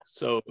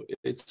So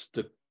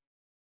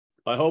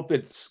I hope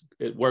it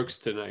works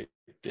tonight.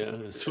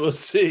 Yeah, so we'll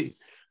see.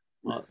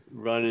 I'll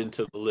run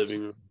into the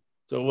living room.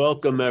 So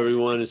welcome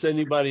everyone. Is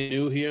anybody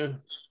new here?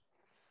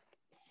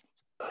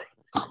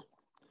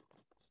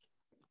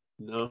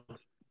 No.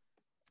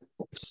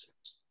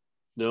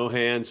 No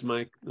hands,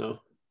 Mike? No.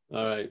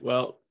 All right.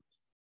 Well,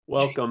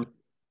 welcome.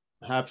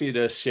 Happy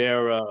to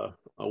share a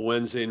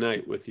Wednesday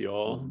night with you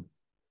all.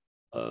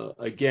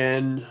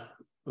 Again,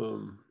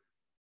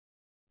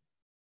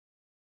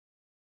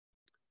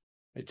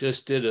 I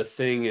just did a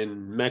thing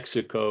in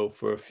Mexico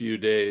for a few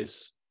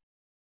days.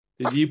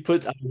 Did you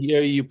put, I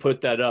hear you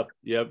put that up?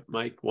 Yep,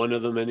 Mike, one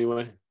of them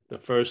anyway, the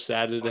first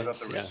Saturday. What about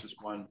the richest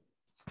one?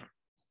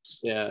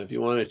 Yeah, if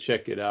you want to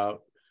check it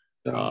out.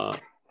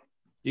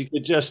 You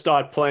could just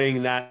start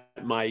playing that,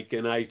 Mike,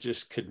 and I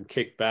just couldn't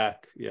kick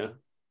back. Yeah.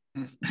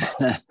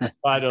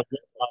 I'll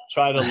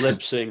try to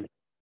lip sync.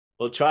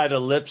 We'll try to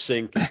lip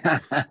sync.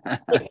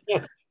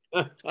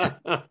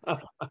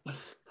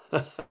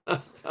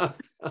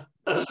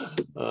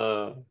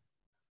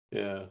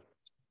 Yeah.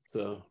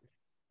 So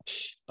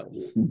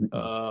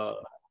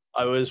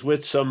I was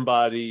with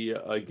somebody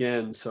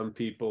again, some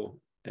people,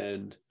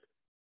 and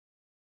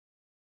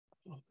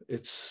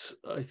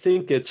I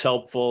think it's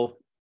helpful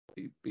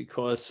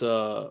because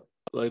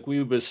like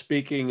we were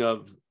speaking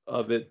of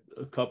it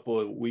a couple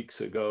of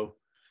weeks ago.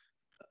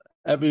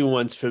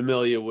 Everyone's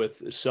familiar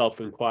with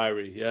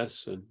self-inquiry,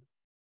 yes, and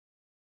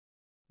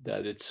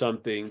that it's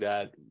something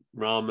that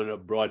Ramana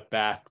brought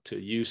back to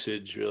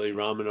usage, really,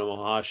 Ramana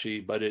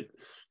Maharshi, but it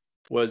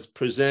was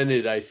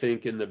presented, I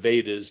think, in the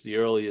Vedas, the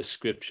earliest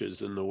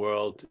scriptures in the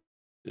world,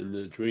 in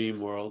the dream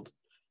world.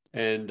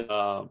 And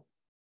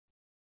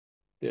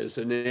there's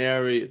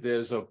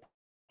a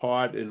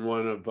part in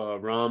one of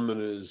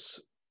Ramana's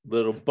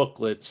little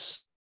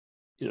booklets,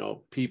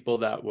 people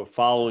that were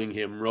following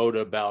him wrote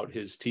about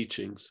his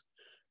teachings.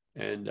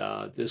 And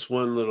this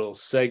one little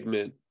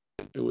segment,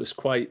 it was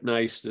quite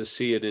nice to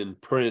see it in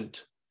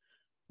print,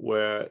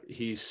 where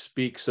he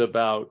speaks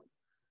about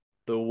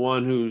the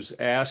one who's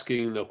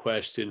asking the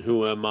question,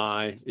 who am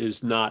I,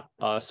 is not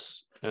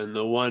us. And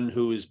the one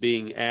who is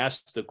being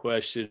asked the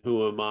question,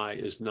 who am I,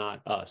 is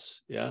not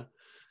us. Yeah.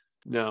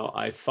 Now,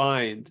 I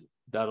find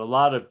that a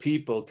lot of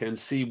people can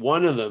see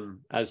one of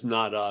them as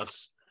not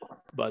us,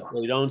 but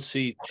they don't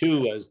see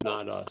two as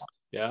not us.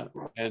 Yeah.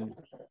 And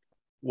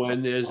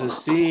when there's a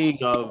seeing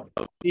of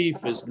thief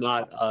is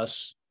not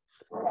us,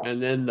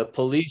 and then the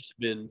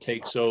policeman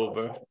takes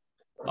over,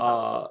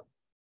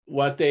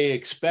 what they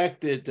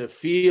expect it to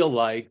feel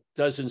like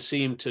doesn't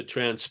seem to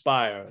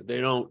transpire.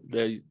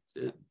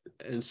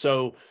 And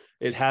so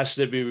it has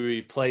to be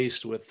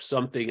replaced with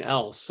something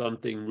else,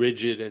 something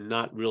rigid and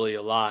not really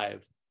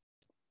alive.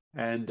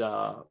 And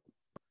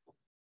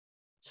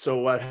so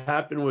what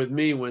happened with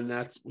me when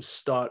that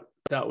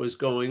was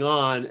going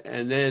on,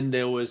 and then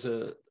there was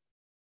a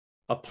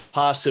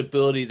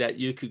possibility that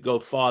you could go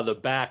farther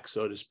back,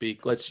 so to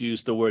speak. Let's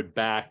use the word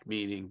back,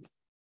 meaning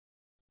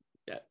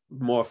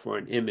more for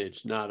an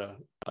image, not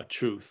a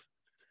truth.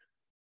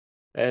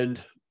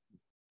 And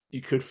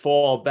you could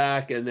fall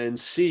back and then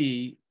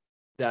see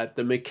that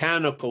the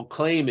mechanical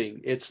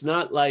claiming, it's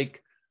not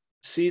like,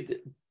 see,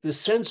 the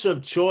sense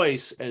of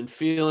choice and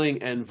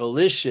feeling and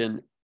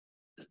volition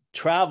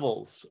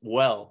travels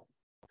well,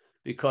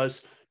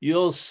 because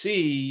you'll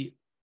see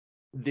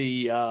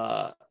the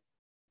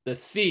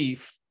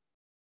thief,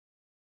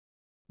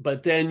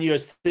 but then you're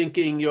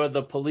thinking you're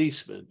the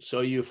policeman.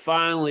 So you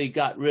finally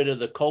got rid of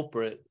the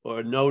culprit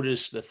or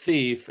noticed the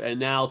thief,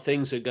 and now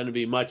things are going to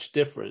be much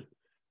different.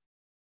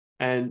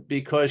 And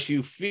because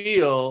you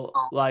feel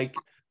like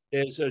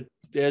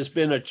there's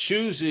been a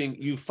choosing,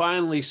 you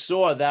finally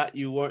saw that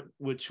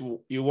which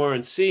you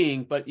weren't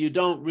seeing, but you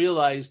don't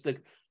realize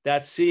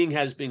that seeing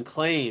has been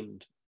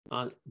claimed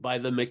by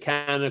the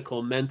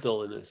mechanical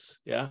mentalness.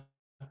 Yeah.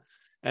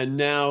 And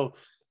now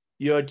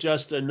you're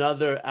just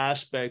another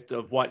aspect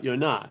of what you're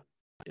not.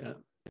 Yeah.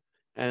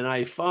 And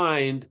I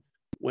find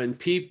when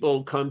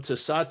people come to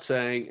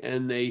satsang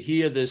and they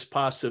hear this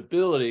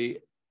possibility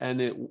and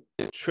it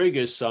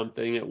triggers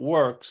something, it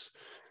works,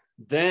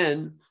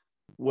 then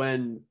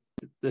when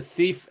the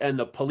thief and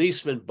the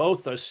policeman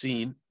both are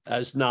seen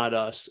as not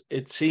us,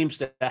 it seems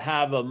to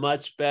have a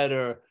much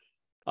better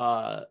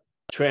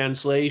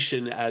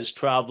translation as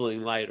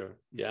traveling lighter.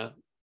 Yeah.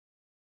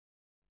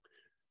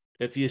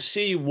 If you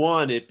see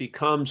one, it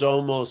becomes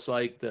almost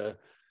like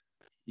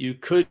you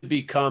could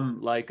become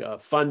like a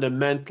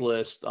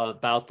fundamentalist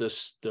about the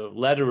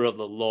letter of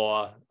the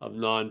law of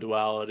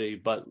non-duality,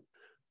 but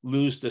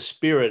lose the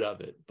spirit of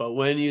it. But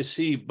when you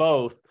see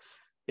both,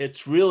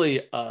 it's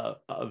really a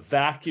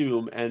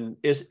vacuum, and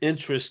its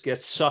interest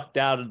gets sucked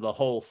out of the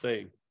whole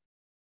thing.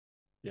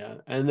 Yeah.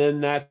 And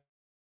then that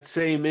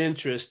same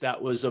interest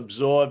that was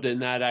absorbed in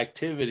that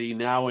activity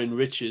now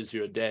enriches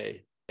your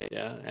day.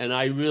 Yeah. And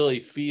I really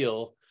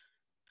feel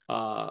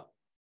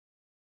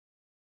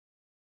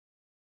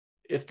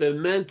if the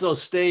mental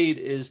state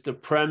is the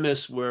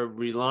premise we're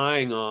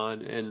relying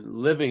on and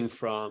living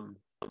from,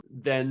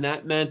 then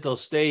that mental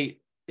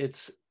state,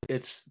 it's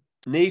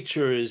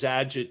nature is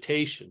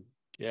agitation.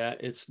 Yeah,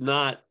 it's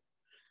not.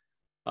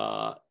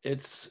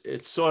 It's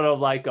sort of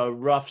like a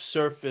rough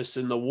surface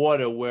in the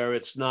water where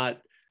it's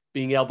not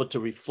being able to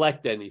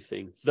reflect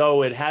anything,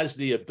 though it has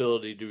the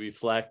ability to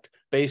reflect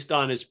based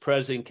on its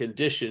present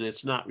condition.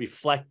 It's not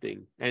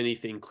reflecting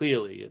anything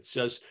clearly. It's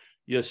just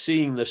you're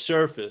seeing the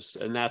surface,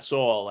 and that's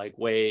all, like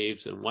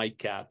waves and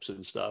whitecaps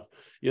and stuff.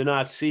 You're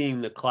not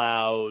seeing the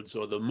clouds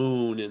or the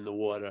moon in the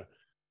water,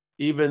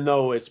 even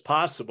though it's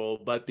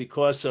possible, but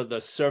because of the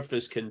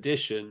surface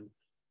condition,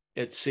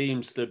 it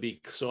seems to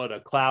be sort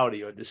of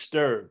cloudy or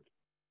disturbed.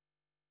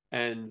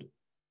 And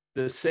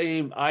the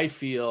same, I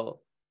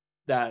feel,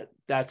 that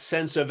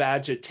sense of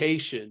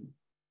agitation,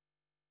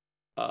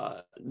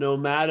 no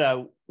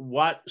matter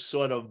what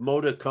sort of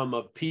modicum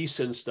of peace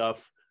and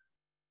stuff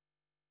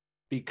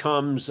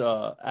becomes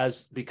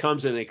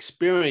an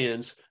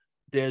experience,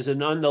 there's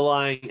an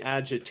underlying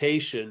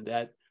agitation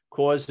that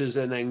causes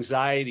an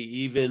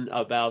anxiety even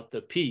about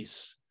the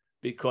peace,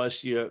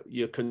 because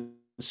you're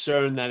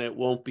concerned that it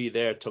won't be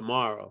there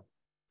tomorrow.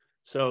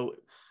 So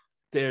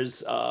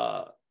there's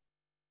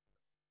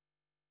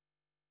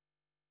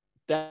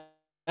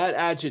that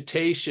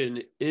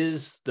agitation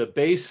is the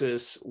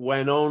basis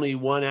when only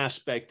one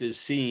aspect is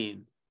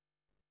seen.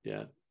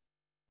 Yeah,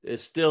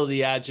 it's still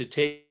the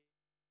agitation.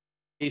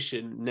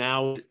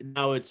 Now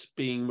it's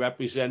being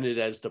represented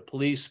as the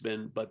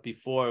policeman, but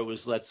before it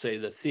was, let's say,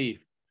 the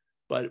thief.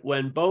 But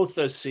when both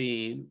are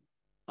seen,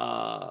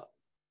 from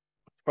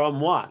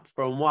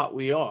what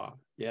we are,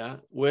 yeah,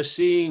 we're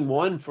seeing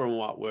one from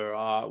what we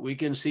are. We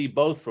can see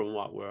both from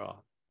what we are.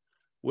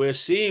 We're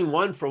seeing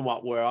one from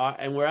what we are,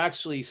 and we're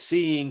actually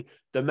seeing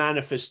the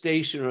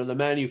manifestation or the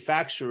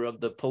manufacture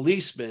of the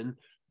policeman.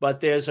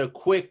 But there's a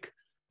quick,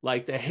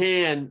 like the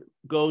hand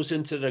goes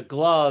into the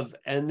glove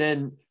and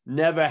then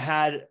never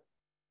had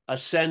a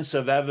sense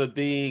of ever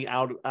being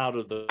out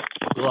of the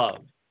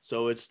glove.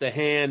 So it's the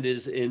hand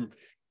is in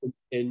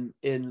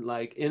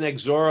like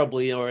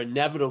inexorably or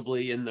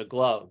inevitably in the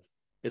glove.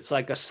 It's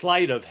like a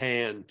sleight of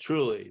hand,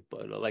 truly,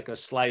 but like a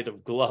sleight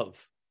of glove.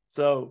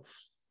 So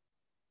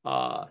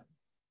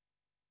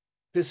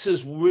this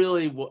is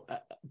really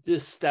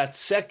that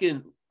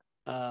second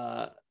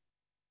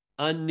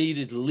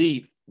unneeded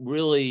leap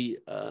really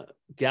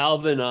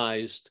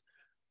galvanized,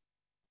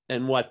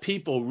 and what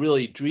people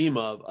really dream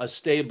of, a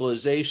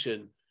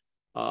stabilization.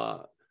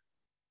 I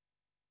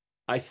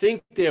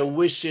think they're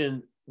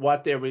wishing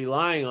what they're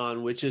relying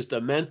on, which is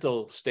the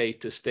mental state,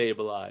 to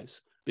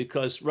stabilize,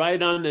 because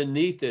right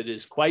underneath it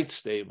is quite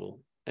stable.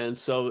 And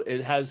so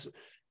it has,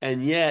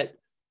 and yet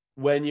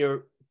when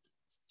you're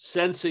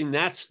sensing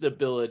that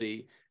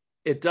stability,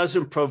 it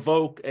doesn't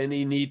provoke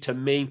any need to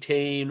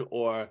maintain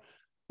or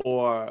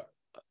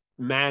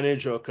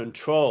manage or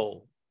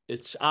control.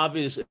 It's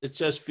obvious. It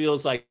just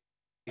feels like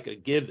a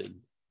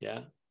given.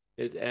 Yeah.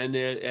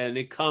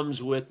 It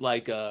comes with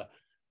like a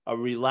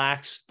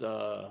relaxed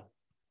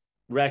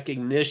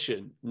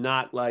recognition,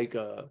 not like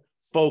a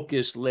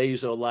focused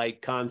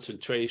laser-like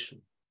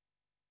concentration.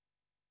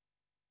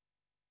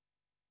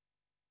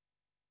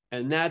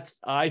 And that's,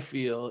 I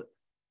feel,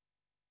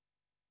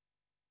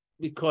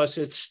 because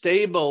it's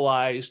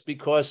stabilized,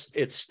 because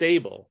it's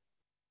stable.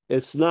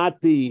 It's not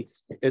the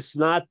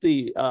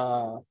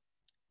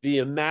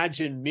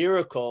imagined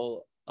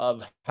miracle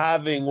of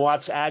having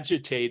what's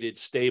agitated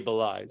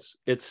stabilize.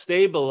 It's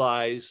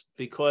stabilized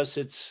because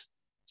it's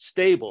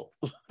stable.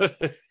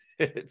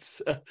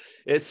 it's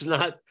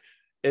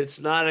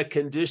not a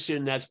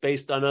condition that's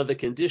based on other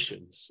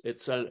conditions.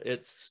 It's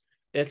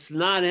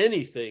not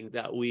anything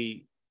that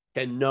we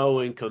can know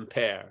and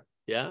compare.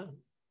 Yeah.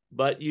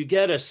 But you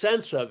get a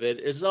sense of it.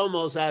 It's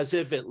almost as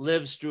if it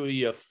lives through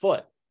your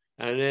foot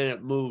and then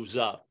it moves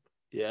up.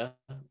 Yeah.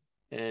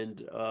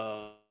 And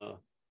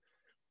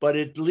but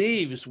it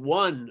leaves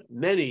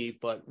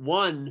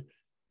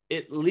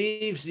it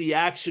leaves the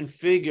action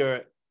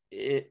figure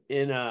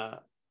in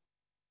a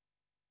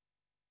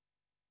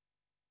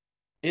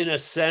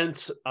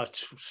sense, a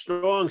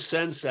strong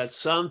sense that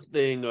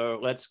something, or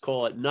let's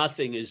call it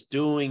nothing, is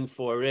doing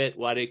for it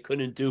what it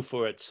couldn't do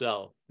for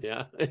itself.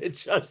 Yeah.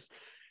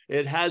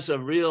 It has a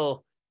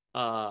real,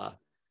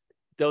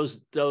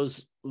 those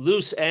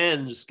loose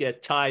ends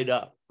get tied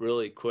up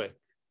really quick.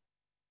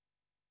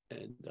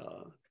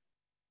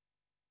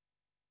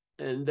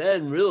 And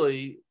then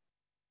really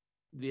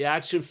the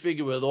action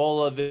figure, with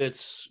all of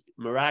its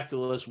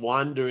miraculous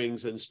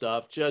wanderings and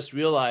stuff, just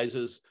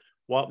realizes,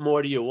 what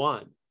more do you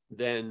want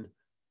than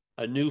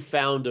a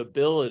newfound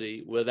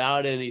ability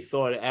without any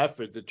thought or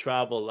effort to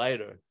travel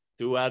lighter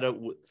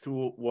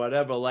through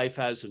whatever life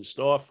has in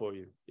store for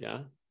you. Yeah.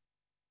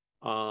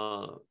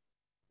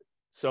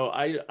 So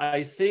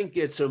I think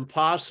it's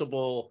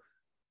impossible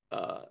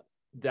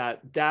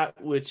that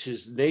which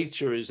is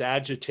nature is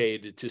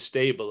agitated to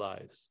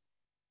stabilize.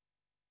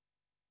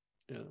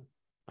 Yeah.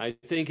 I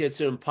think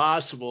it's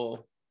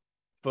impossible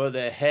for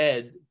the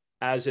head,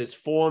 as it's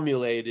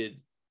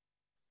formulated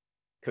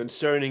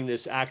concerning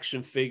this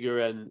action figure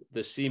and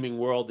the seeming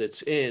world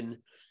it's in,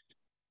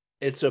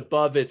 it's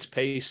above its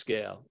pay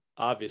scale,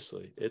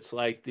 obviously. It's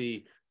like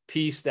the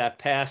peace that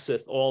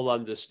passeth all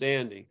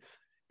understanding.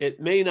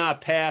 It may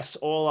not pass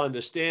all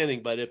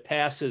understanding, but it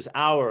passes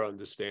our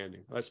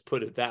understanding. Let's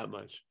put it that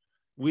much.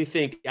 We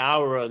think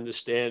our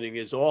understanding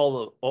is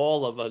all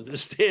of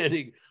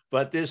understanding,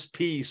 but this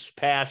peace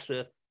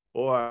passeth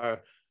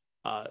or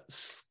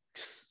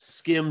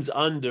skims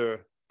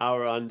under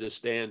our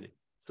understanding.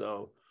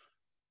 So,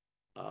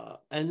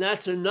 and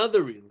that's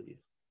another relief.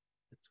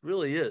 It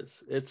really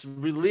is. It's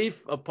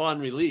relief upon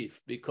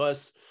relief,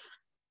 because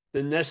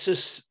the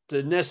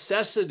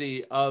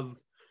necessity of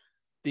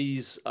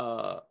these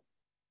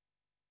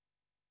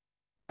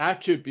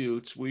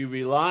attributes we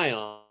rely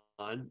on,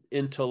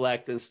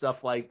 intellect and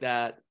stuff like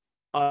that,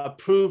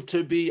 prove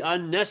to be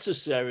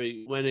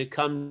unnecessary when it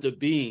comes to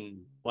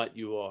being what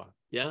you are.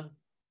 Yeah.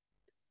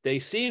 They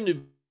seem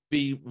to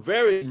be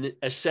very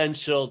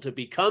essential to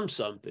become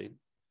something,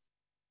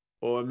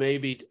 or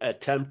maybe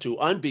attempt to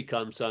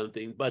unbecome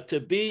something, but to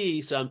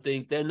be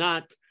something, they're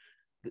not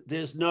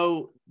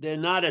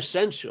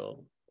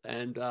essential.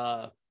 And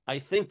I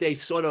think they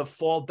sort of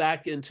fall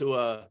back into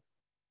a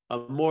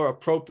more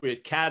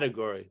appropriate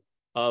category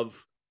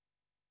of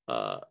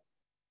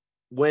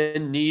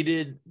when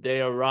needed,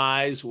 they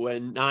arise.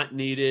 When not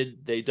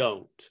needed, they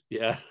don't.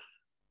 Yeah.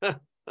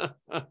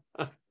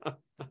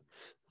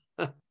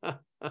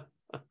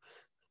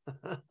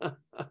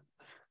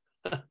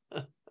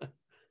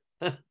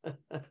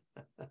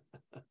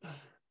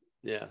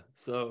 Yeah.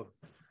 So,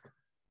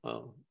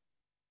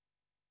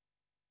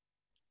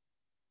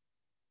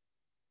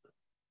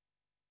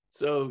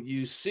 so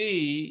you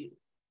see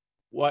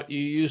what you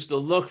used to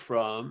look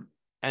from,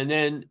 and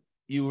then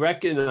you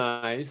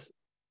recognize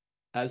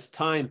as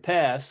time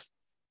passed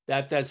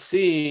that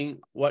seeing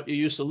what you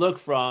used to look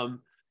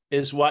from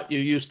is what you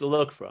used to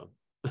look from.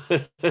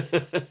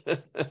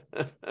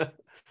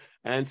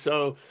 And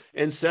so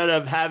instead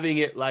of having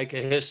it like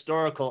a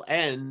historical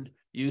end,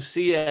 you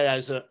see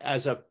it as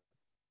a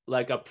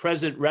like a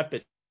present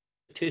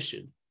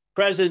repetition.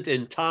 Present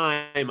in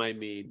time, I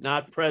mean,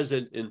 not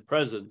present in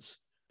presence,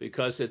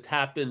 because it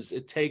happens,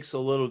 it takes a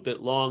little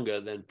bit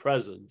longer than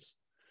presence,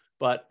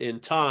 but in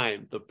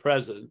time, the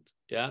present,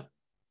 yeah?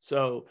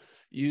 So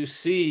you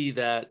see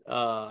that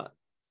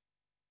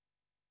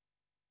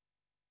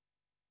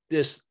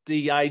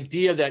the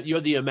idea that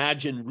you're the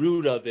imagined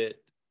root of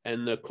it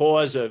and the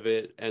cause of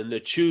it and the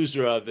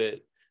chooser of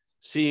it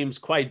seems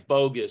quite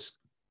bogus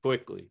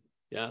quickly,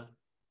 yeah?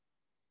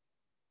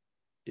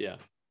 Yeah,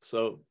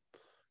 so,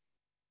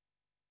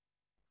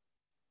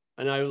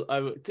 and I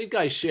think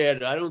I shared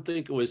it. I don't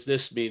think it was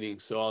this meeting,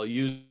 so I'll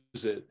use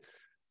it.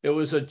 It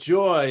was a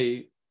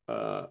joy.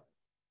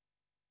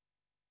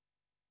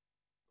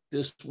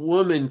 This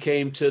woman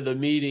came to the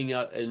meeting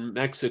in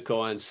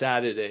Mexico on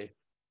Saturday.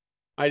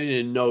 I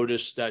didn't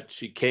notice that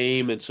she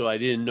came, and so I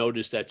didn't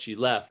notice that she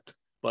left.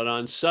 But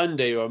on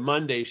Sunday or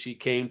Monday, she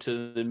came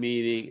to the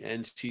meeting,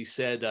 and she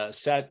said,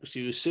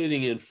 she was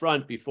sitting in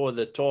front before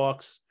the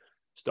talks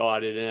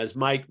started. And as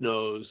Mike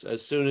knows,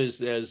 as soon as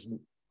there's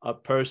a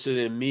person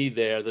and me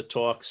there, the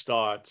talk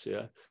starts.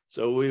 Yeah.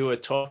 So we were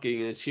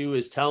talking, and she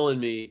was telling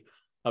me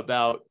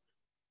about,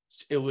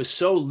 it was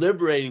so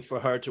liberating for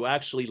her to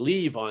actually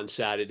leave on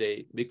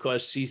Saturday,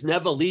 because she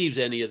never leaves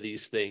any of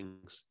these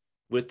things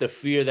with the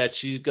fear that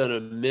she's going to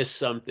miss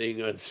something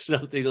or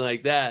something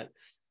like that.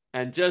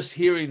 And just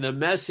hearing the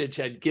message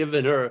had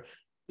given her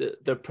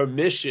the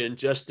permission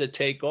just to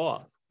take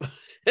off.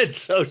 And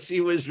so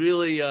she was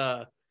really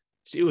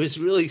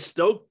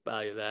stoked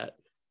by that.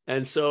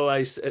 And so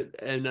I said,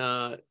 and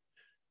I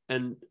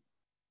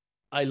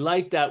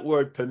like that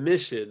word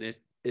permission.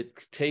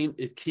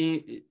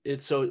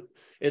 It's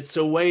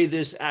a way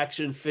this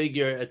action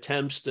figure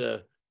attempts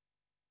to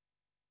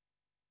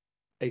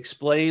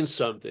explain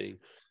something.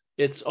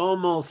 It's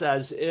almost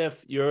as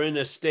if you're in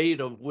a state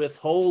of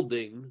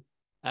withholding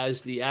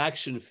as the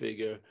action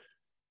figure,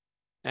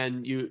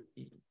 and you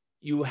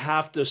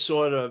have to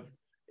sort of,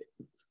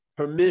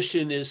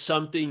 permission is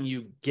something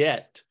you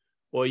get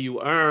or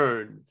you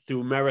earn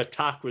through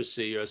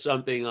meritocracy or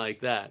something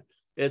like that.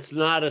 It's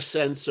not a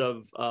sense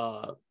of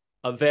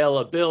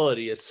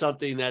availability. It's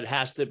something that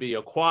has to be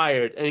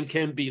acquired and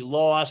can be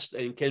lost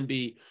and can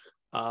be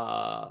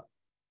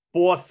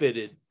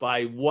forfeited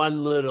by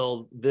one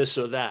little this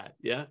or that.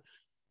 Yeah.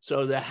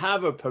 So to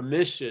have a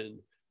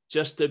permission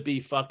just to be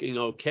fucking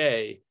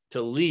okay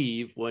to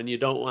leave when you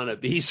don't want to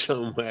be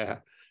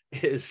somewhere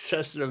is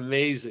just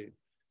amazing.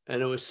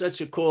 And it was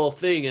such a cool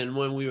thing. And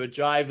when we were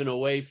driving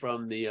away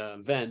from the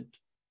event,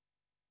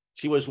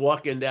 she was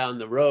walking down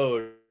the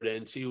road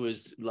and she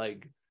was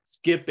like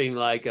skipping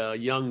like a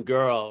young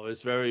girl. It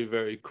was very,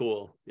 very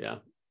cool. Yeah.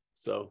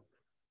 So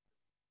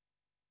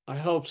I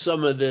hope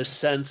some of this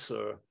sense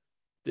or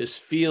this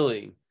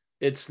feeling,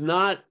 it's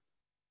not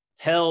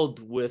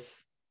held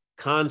with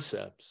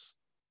concepts.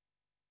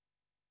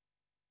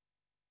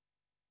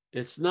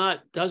 It's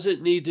not,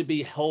 doesn't need to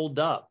be held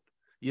up.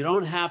 You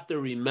don't have to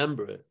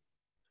remember it.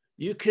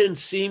 You can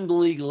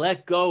seemingly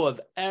let go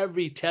of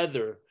every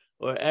tether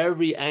or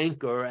every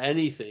anchor or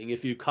anything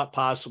if you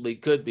possibly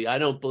could be. I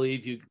don't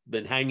believe you've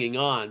been hanging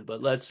on,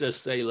 but let's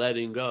just say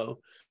letting go.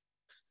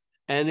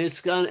 and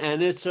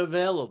it's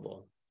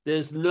available.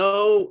 There's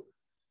no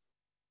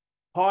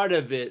part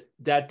of it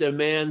that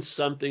demands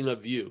something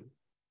of you.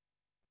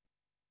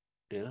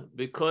 Yeah,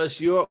 because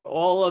you're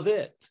all of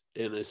it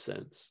in a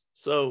sense.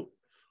 So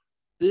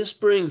this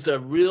brings a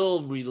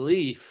real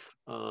relief.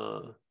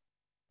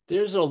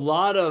 There's a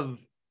lot of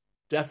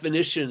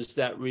definitions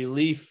that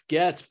relief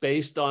gets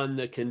based on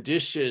the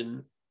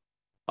condition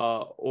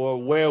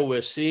or where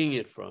we're seeing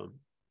it from.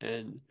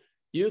 And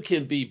you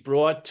can be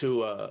brought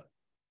to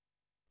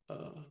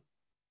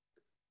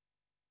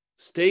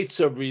states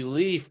of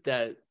relief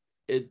that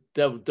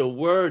the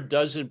word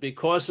doesn't,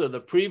 because of the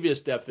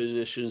previous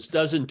definitions,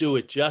 doesn't do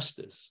it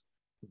justice.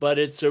 But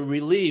it's a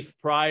relief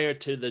prior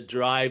to the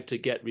drive to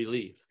get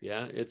relief.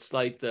 Yeah, it's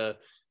like the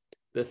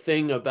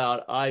thing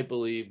about I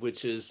believe,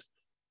 which is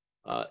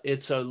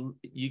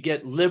you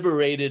get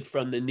liberated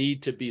from the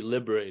need to be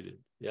liberated.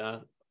 Yeah,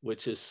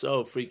 which is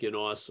so freaking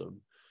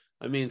awesome.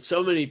 I mean,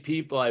 so many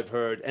people I've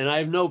heard, and I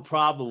have no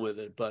problem with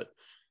it, but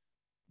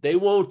they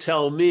won't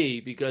tell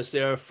me because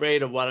they're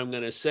afraid of what I'm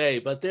going to say,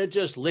 but they're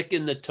just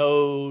licking the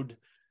toad,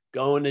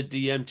 going to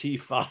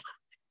DMT5.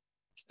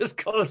 Just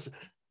goes,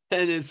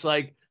 and it's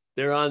like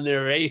they're on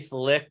their 8th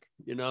lick.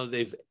 You know,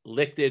 they've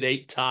licked it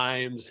 8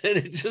 times, and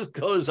it just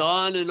goes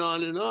on and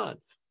on and on.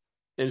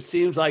 And it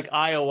seems like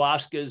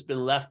ayahuasca has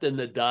been left in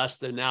the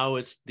dust, and now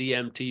it's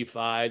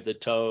DMT5, the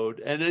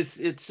toad, and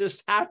it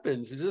just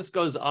happens. It just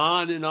goes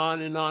on and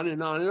on and on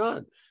and on and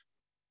on.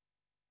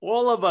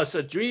 All of us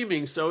are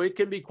dreaming, so it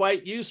can be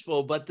quite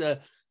useful, but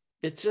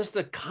it's just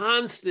a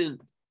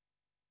constant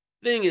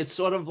thing. It's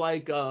sort of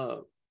like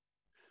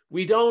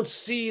we don't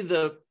see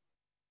the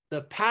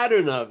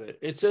pattern of it.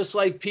 It's just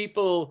like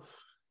people,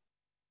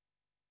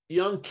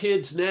 young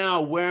kids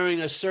now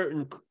wearing a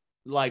certain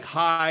like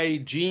high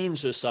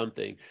jeans or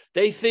something.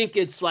 They think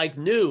it's like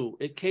new.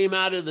 It came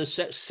out of the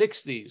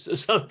 60s or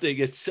something.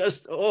 It's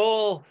just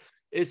all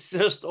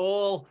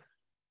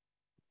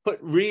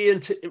put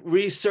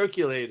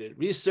recirculated.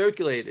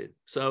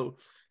 So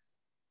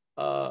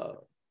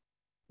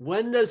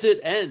when does it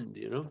end?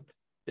 You know,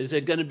 is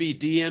it going to be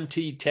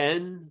DMT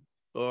 10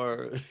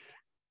 or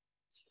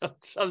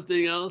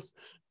something else?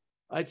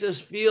 I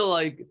just feel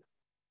like,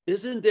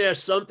 isn't there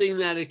something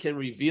that it can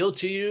reveal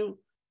to you,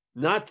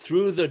 not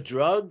through the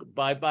drug,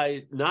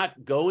 by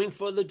not going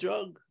for the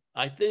drug?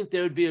 I think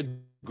there would be a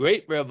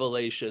great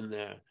revelation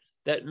there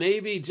that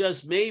maybe,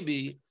 just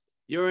maybe,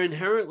 you're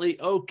inherently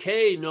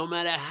okay, no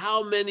matter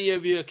how many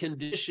of your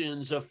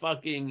conditions are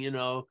fucking, you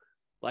know,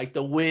 like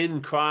the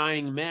wind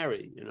crying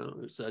Mary, you know,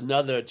 it's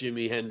another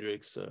Jimi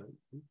Hendrix.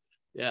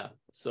 Yeah,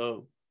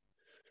 so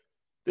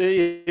there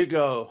you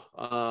go.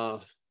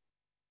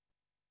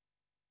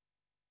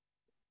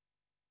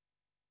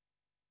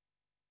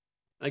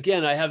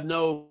 Again, I have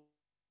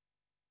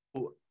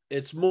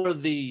it's more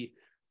the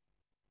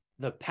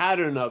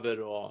pattern of it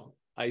all.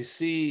 I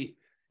see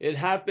it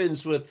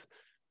happens with,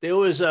 there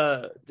was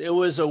a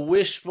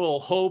wishful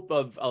hope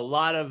of a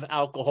lot of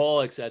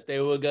alcoholics that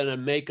they were going to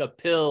make a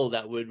pill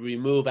that would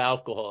remove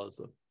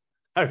alcoholism.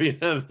 I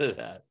remember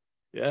that.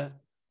 Yeah.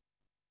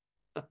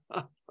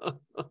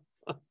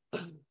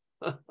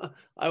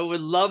 I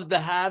would love to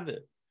have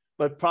it,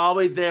 but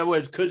probably there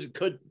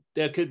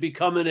could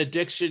become an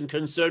addiction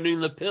concerning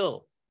the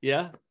pill.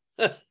 Yeah.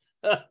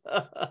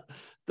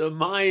 The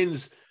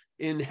mind's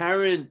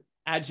inherent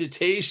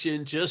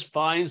agitation just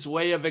finds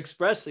way of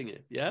expressing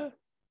it. Yeah.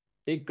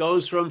 It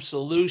goes from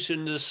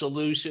solution to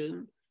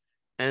solution.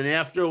 And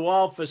after a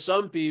while, for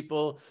some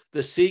people,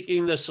 the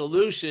seeking the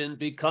solution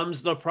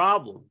becomes the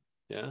problem.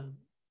 Yeah.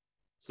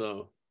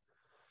 So,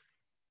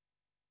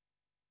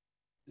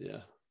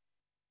 yeah.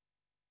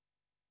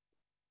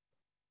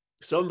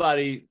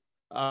 Somebody,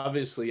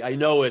 obviously, I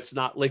know it's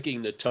not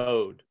licking the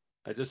toad.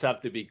 I just have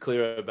to be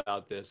clear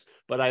about this.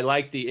 But I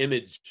like the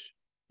image,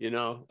 you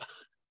know,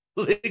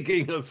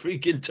 licking a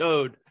freaking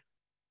toad.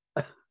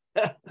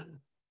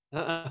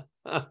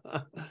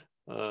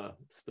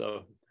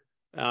 So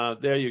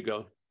there you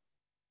go.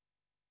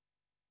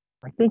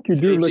 I think you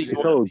do lick the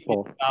toad,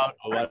 Paul.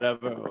 Or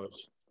whatever, or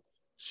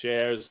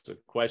shares or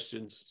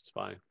questions, it's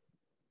fine.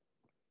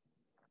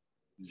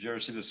 Did you ever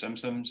see the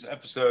Simpsons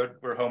episode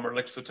where Homer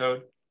licks the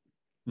toad?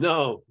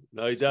 No,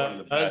 he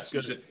does. That's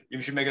good.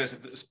 You should make it,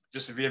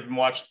 just if you haven't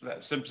watched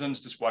that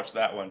Simpsons, just watch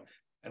that one.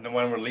 And the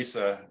one where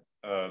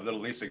little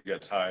Lisa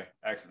gets high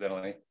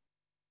accidentally.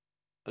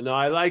 No,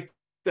 I like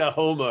the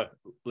Homer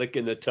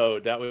licking the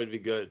toad. That would be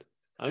good.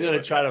 I'm going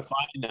to try to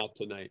find that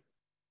tonight.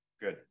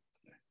 Good.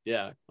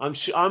 Yeah,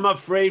 I'm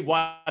afraid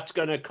what's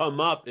going to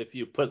come up if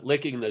you put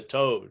licking the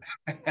toad.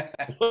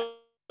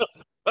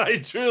 I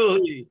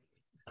truly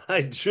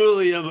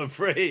am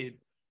afraid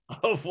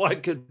of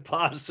what could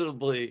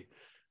possibly.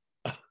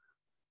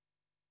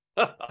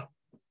 They're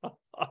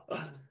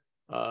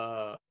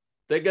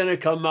going to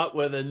come up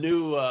with a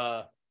new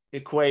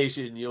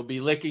equation. You'll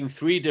be licking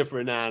 3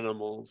 different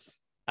animals,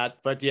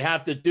 but you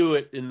have to do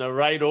it in the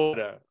right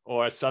order,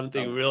 or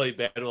something really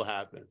bad will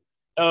happen.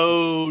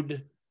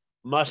 Toad,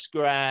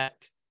 muskrat,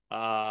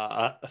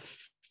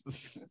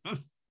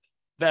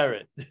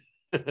 ferret.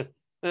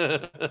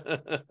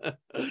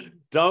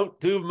 Don't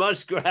do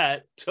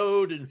muskrat,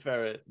 toad, and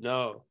ferret.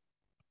 No.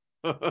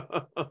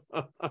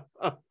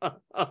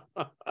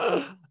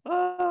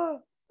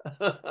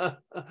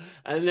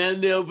 And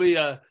then there'll be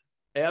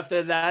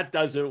after that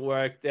doesn't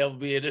work, there'll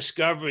be a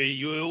discovery.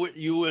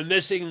 You were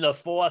missing the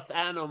fourth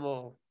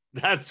animal.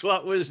 That's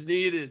what was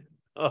needed.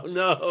 Oh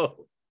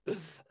no.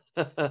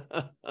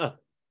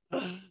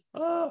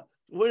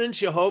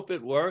 Wouldn't you hope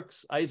it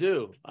works? I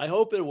do. I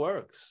hope it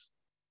works.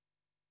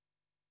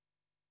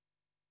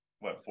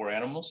 What, 4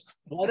 animals?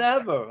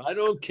 Whatever. I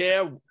don't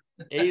care.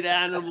 8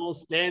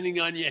 animals standing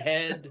on your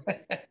head.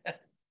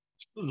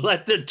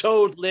 Let the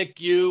toad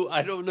lick you.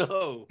 I don't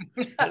know.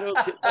 I don't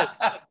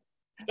care.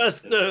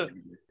 Just to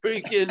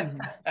freaking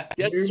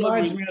get It some.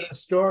 reminds me of the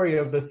story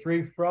of the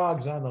 3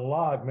 frogs on the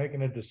log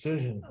making a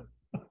decision.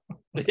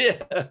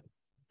 Yeah,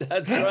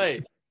 that's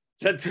right.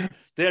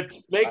 They're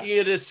making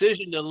a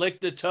decision to lick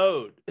the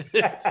toad.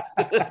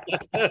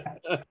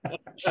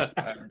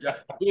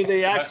 Do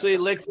they actually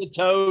lick the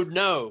toad?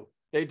 No,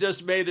 they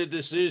just made a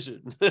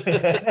decision.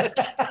 And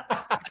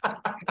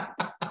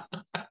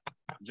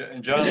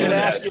John You Luna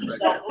ask has,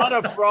 yourself, what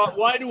a frog?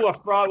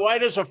 Why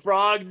does a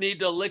frog need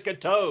to lick a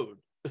toad?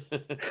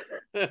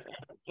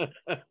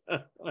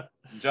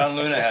 John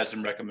Luna has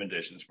some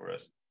recommendations for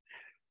us.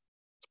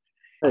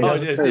 Hey, Oh,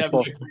 hey, does he have-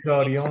 Paul.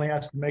 So he only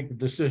has to make the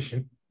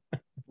decision.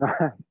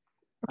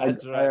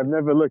 That's I right. have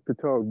never licked a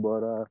toad,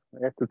 but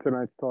after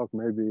tonight's talk,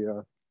 maybe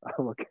I'll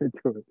look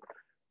into it.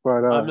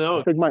 But no,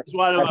 I think that's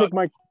why I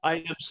I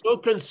am so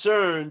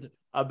concerned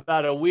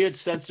about a weird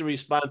sense of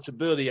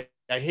responsibility.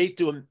 I hate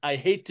to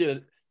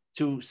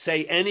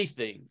say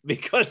anything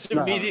because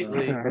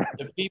immediately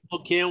the people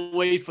can't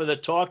wait for the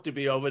talk to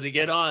be over to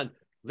get on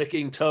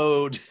licking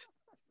toad.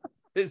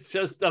 It's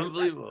just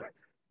unbelievable.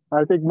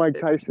 I think Mike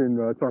Tyson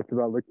talked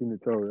about licking the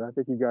toad. I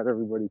think he got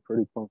everybody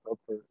pretty pumped up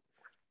for it.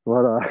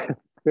 But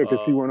yeah, because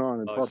he went on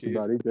and talked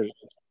about it.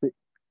 It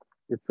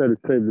said it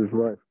saved his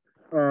life.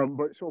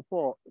 But so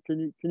Paul, can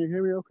you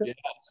hear me okay?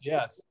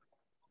 Yes.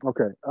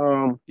 Okay.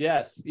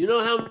 Yes. You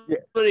know how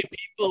many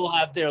people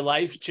have their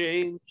life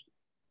changed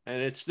and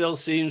it still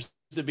seems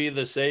to be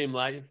the same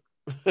life?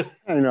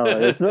 I know.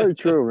 It's very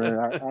true, man.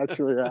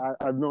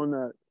 I've known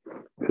that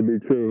to be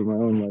true in my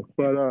own life.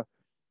 But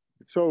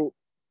so,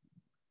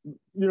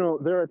 you know,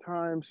 there are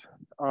times,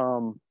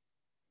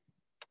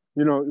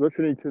 you know,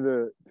 listening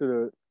to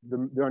the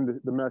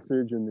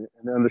message and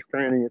the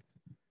understanding,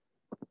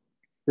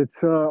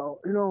 it's you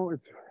know,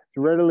 it's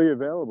readily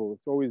available.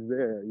 It's always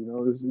there. You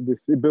know, this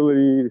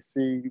ability to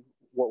see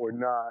what we're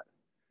not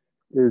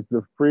is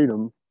the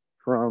freedom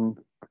from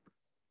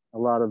a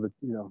lot of the,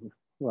 you know,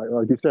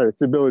 like you said, it's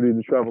the ability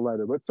to travel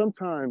lighter. But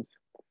sometimes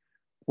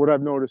what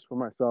I've noticed for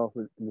myself,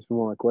 and this is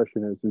what my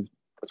question is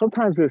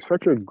sometimes there's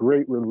such a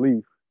great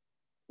relief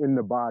in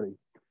the body.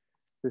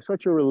 There's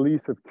such a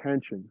release of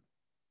tension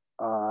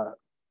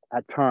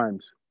at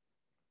times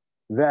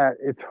that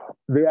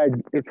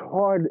it's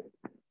hard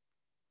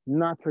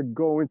not to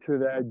go into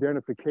the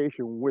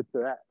identification with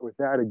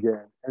that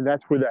again. And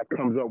that's where that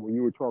comes up when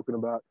you were talking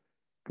about,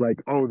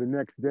 like, oh, the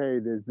next day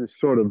there's this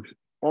sort of,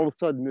 all of a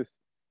sudden this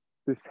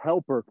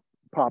helper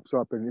pops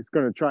up and it's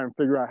going to try and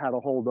figure out how to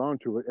hold on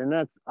to it. And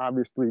that's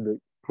obviously the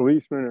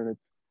policeman,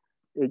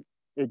 and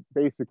it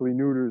basically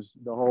neuters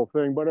the whole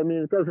thing. But I mean,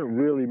 it doesn't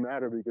really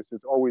matter because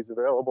it's always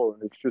available,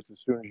 and it's just as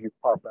soon as you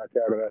pop back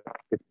out of that,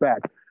 it's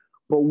back.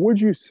 But would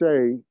you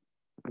say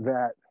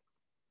that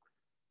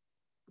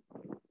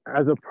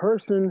as a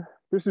person,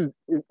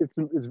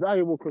 it's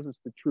valuable because it's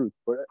the truth,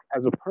 but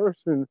as a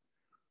person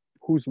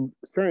who's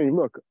saying,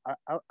 look,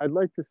 I'd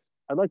like to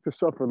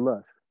suffer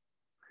less,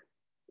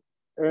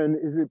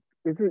 and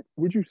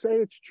would you say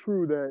it's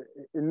true that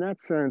in that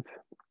sense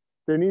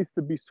there needs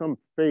to be some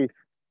faith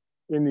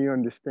in the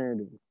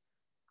understanding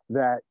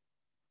that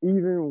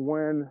even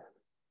when,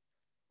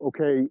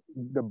 okay,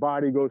 the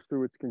body goes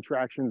through its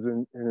contractions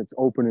and its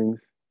openings,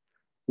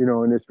 you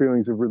know, and there's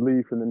feelings of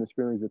relief and then there's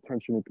feelings of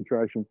tension and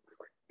contraction,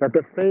 that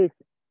the faith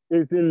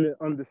is in the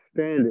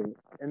understanding,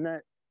 and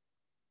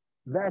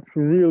that's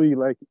really,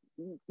 like,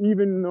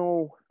 even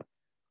though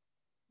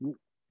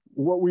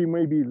what we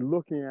may be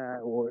looking at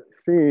or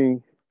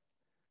seeing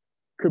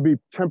could be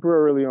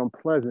temporarily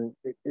unpleasant,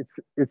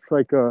 it's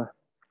like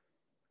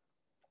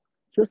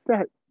just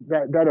that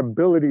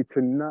ability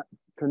to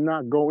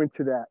not go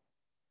into that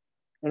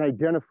and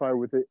identify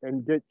with it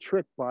and get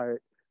tricked by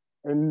it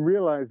and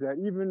realize that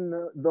even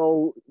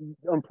though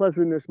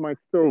unpleasantness might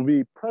still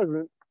be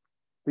present,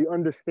 the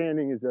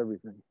understanding is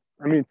everything.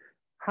 I mean,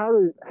 how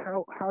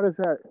does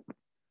that?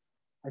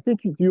 I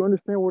think do you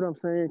understand what I'm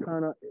saying?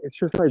 Kind of. It's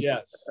just like,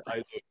 yes, I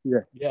do.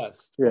 Yeah.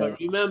 Yes. Yeah. But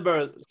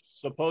remember,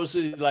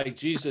 supposedly, like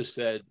Jesus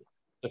said,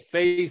 the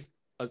faith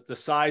the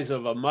size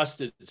of a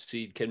mustard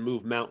seed can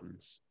move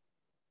mountains.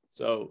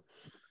 So,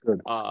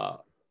 Good.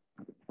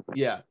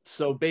 Yeah.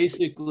 So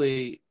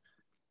basically,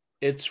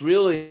 it's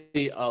really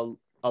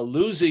a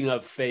losing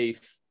of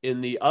faith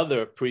in the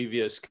other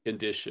previous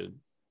condition.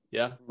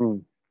 Yeah.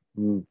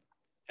 Mm-hmm.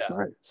 Yeah.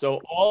 Right. So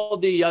all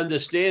the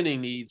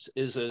understanding needs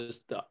is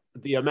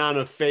the amount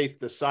of faith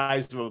the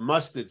size of a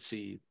mustard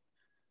seed.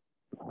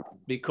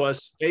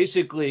 Because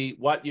basically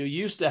what you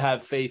used to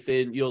have faith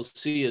in, you'll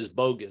see as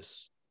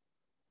bogus.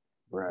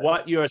 Right.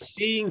 What you're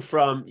seeing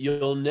from,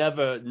 you'll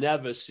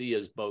never see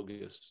as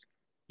bogus.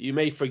 You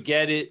may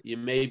forget it, you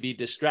may be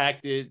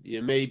distracted,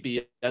 you may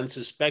be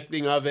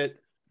unsuspecting of it,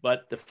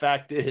 but the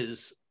fact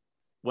is,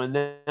 when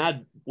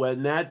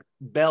that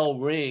bell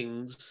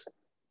rings,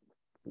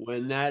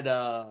 when that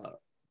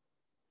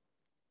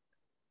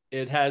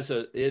it has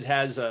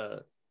an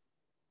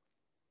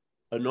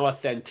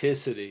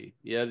authenticity.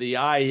 Yeah, the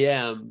I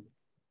am,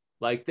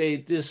 like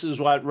this is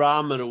what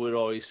Ramana would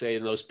always say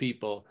in those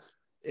people.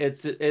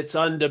 It's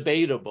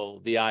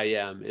undebatable, the I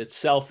am. It's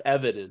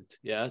self-evident,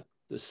 yeah,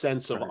 the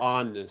sense of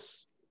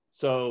onness.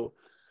 So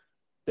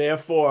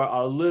therefore,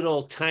 a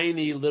little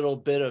tiny little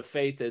bit of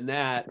faith in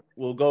that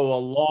will go a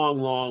long,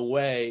 long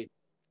way.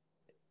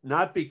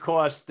 Not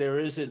because there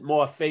isn't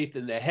more faith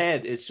in the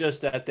head, it's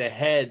just that the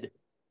head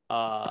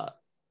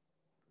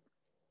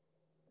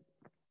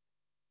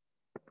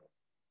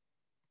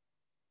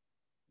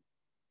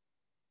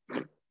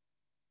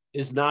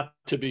is not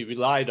to be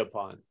relied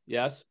upon.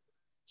 Yes.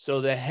 So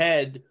the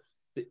head,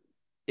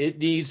 it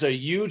needs a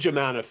huge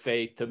amount of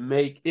faith to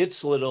make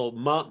its little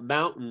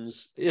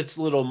mountains, its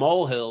little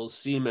molehills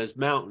seem as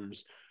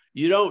mountains.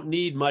 You don't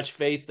need much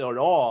faith at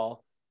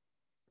all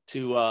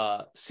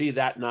to see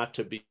that not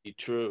to be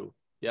true.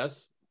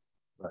 Yes.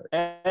 Right.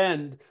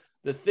 And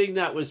the thing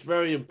that was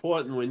very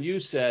important when you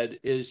said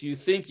is you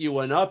think you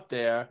went up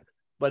there,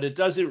 but it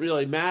doesn't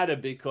really matter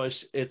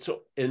because it's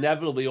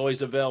inevitably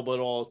always available at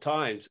all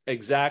times.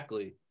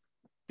 Exactly.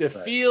 The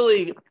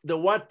feeling,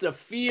 the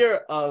fear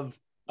of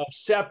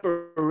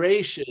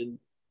separation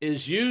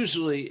is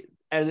usually,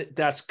 and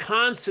that's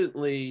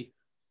constantly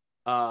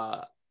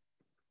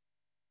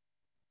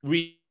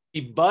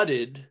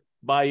rebutted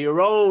by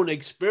your own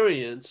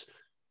experience,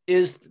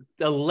 is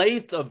the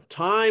length of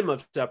time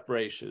of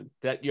separation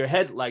that your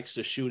head likes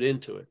to shoot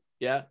into it.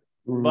 Yeah.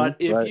 Mm-hmm. But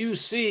if you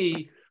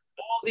see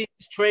all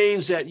these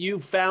trains that you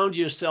found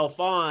yourself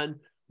on,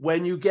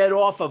 when you get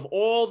off of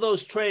all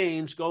those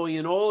trains going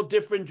in all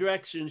different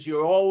directions,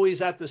 you're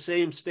always at the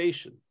same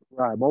station.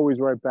 Right. I'm always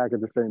right back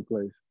at the same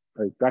place.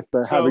 Like that's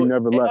the having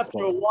never left.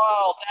 After a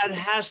while, that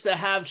has to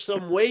have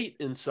some weight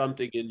in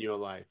something in your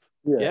life.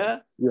 Yeah.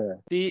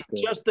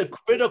 Just the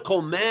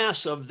critical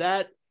mass of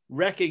that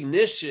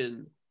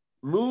recognition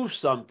moves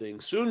something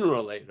sooner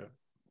or later.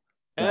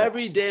 Right.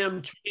 Every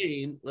damn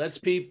train lets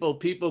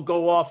people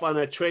go off on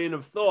a train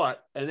of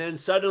thought, and then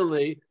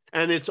suddenly,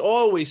 and it's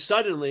always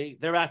suddenly,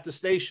 they're at the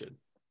station.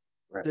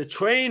 Right. The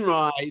train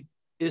ride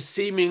is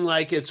seeming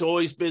like it's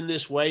always been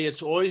this way,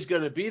 it's always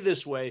going to be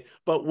this way,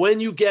 but when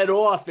you get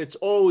off, it's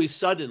always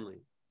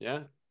suddenly.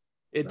 Yeah.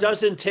 It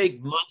doesn't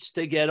take months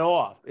to get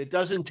off. It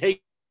doesn't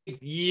take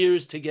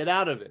years to get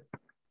out of it.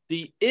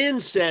 The inn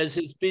says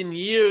it's been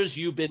years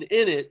you've been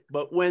in it,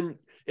 but when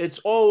it's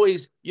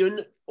always,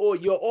 you're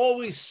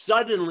always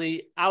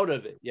suddenly out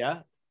of it. Yeah.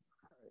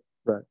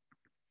 Right.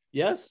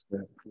 Yes.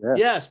 Yeah.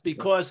 Yes,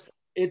 because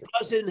it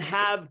doesn't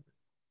have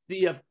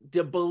the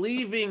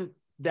believing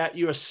that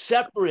you're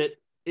separate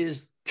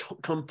is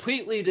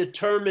completely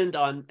determined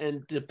on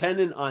and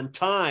dependent on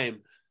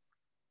time.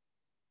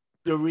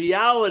 The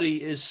reality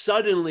is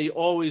suddenly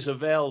always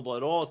available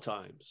at all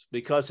times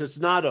because it's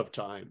not of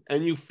time.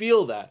 And you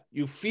feel that.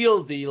 You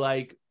feel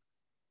it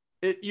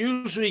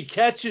usually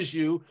catches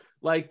you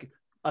like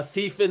a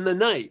thief in the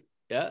night.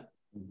 Yeah.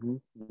 Mm-hmm.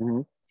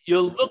 Mm-hmm.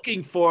 You're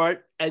looking for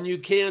it and you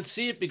can't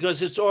see it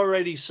because it's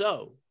already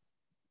so.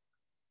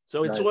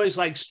 So it's always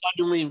like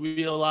suddenly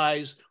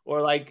realized,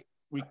 or like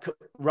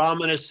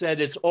Ramana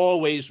said, it's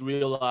always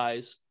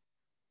realized.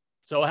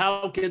 So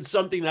how can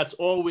something that's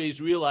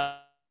always realized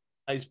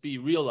be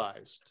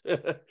realized?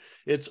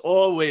 It's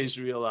always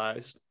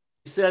realized.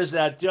 He says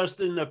that just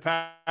in the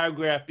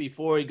paragraph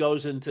before he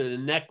goes into the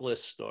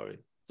necklace story.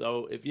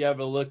 So if you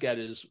ever look at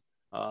his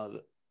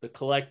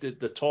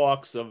the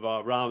talks of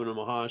Ramana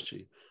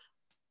Maharshi.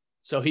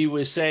 So he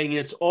was saying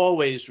it's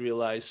always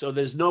realized. So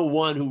there's no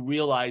one who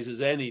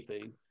realizes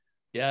anything.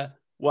 Yeah.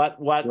 What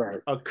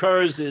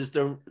occurs is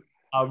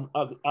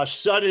a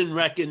sudden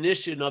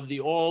recognition of the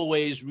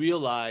always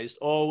realized,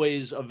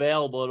 always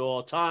available at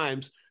all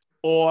times,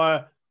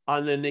 or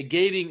on the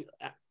negating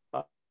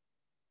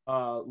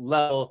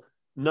level,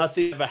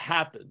 nothing ever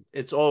happened.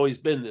 It's always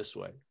been this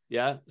way.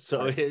 Yeah.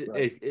 So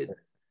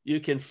you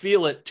can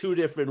feel it two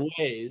different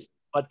ways,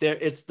 but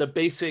it's the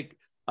basic,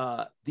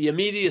 the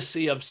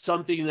immediacy of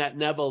something that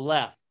never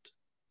left.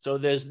 So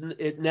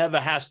it never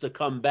has to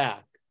come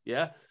back.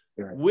 Yeah.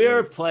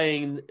 We're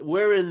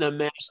in the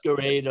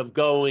masquerade of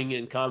going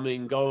and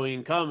coming, going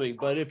and coming.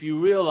 But if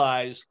you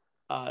realize,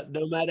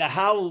 no matter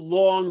how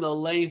long the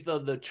length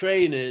of the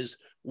train is,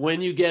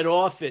 when you get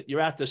off it,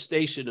 you're at the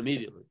station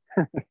immediately.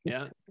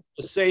 Yeah.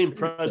 The same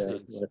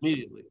presence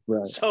immediately.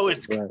 Right. So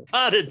it's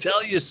got to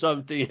tell you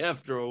something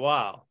after a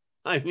while.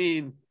 I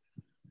mean,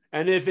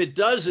 and if it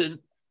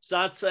doesn't,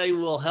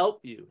 Satsang will help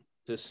you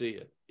to see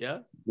it. Yeah.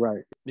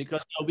 Right.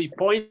 Because there'll be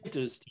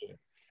pointers to it.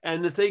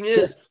 And the thing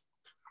is,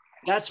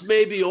 that's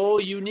maybe all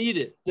you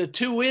needed. The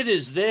to it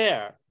is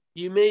there.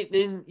 You may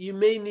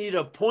need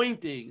a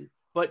pointing,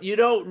 but you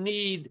don't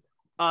need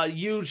a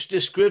huge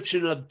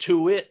description of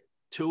to it.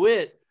 To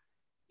it,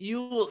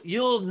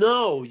 you'll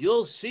know,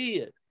 you'll see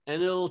it,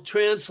 and it'll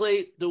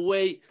translate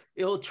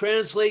it'll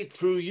translate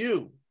through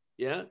you.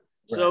 Yeah. Right.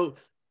 So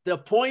the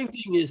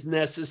pointing is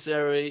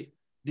necessary.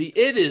 The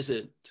it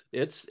isn't.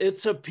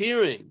 It's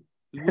appearing.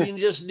 We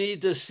just need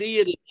to see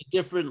it in a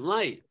different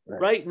light.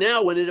 Right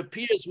now, when it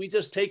appears, we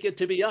just take it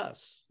to be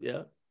us.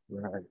 Yeah.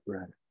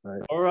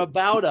 Right. Or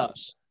about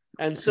us.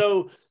 And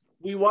so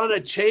we want to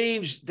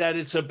change that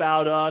it's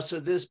about us or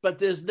this, but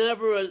there's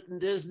never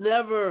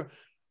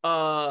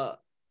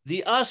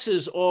the us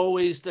is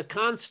always the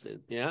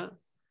constant. Yeah.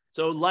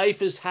 So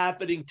life is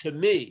happening to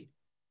me.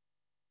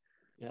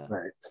 Yeah.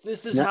 Right. So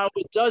this is how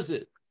it does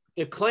it.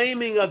 The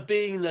claiming of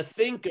being the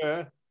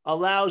thinker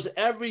allows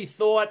every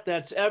thought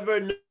that's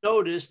ever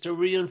noticed to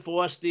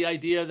reinforce the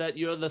idea that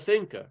you're the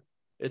thinker.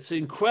 It's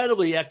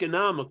incredibly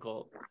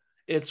economical.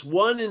 It's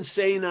one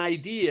insane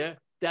idea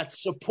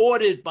that's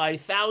supported by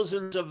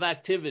thousands of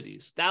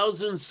activities.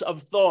 Thousands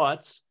of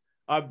thoughts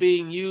are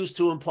being used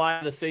to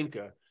imply the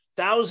thinker.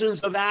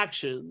 Thousands of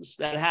actions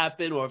that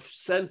happen or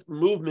sense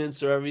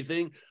movements or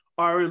everything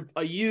are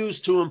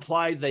used to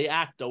imply the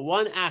actor,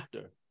 one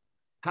actor.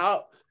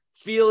 How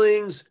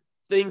feelings,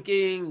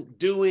 thinking,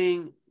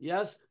 doing,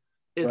 yes?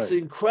 It's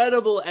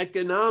incredible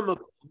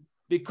economical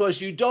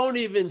because you don't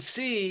even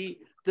see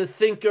the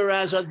thinker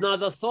as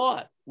another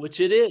thought, which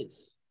it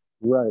is.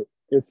 Right.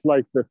 It's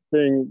like the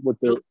thing with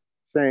the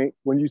saying,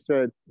 when you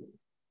said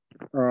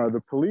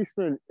the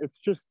policeman, it's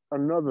just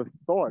another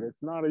thought. It's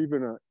not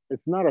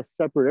a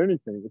separate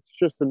anything. It's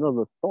just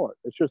another thought.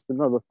 It's just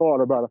another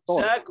thought about a thought.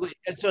 Exactly.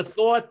 It's a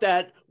thought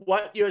that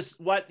what's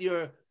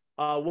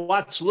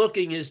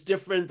looking is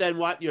different than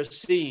what you're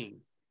seeing.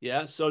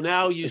 Yeah. So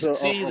now you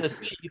see the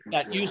thing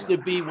that used to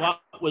be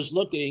what was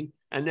looking,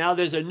 and now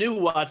there's a new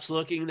what's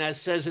looking that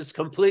says it's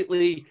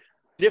completely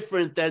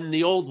different than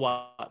the old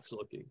what's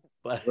looking.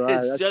 But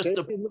it's just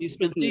a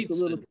policeman thinks.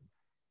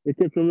 It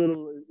gets a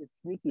little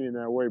sneaky in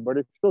that way, but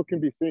it still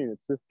can be seen.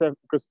 It's just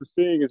because the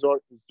seeing is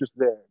just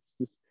there.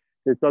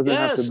 It doesn't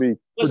have to be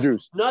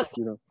produced.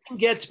 Nothing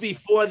gets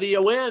before the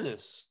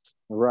awareness.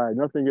 Right.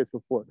 Nothing gets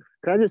before.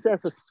 Can I just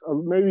ask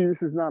maybe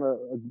this is not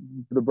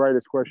the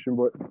brightest question,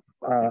 but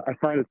I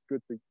find it's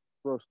good to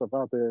throw stuff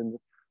out there and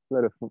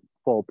let it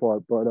fall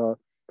apart. But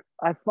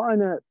I find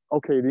that,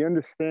 the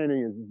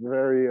understanding is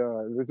very,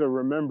 there's a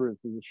remembrance,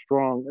 there's a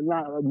strong,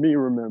 not me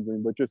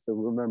remembering, but just a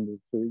remembrance.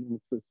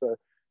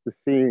 The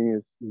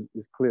seeing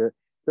is clear.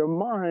 The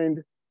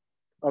mind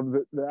of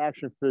the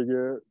action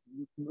figure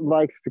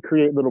likes to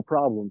create little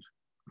problems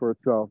for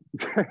itself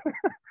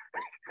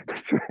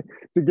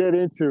to get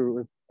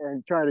into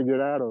and try to get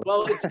out of.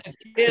 Well, it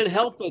can't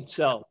help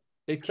itself.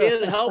 It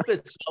can't help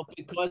itself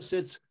because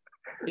it's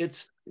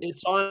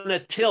on a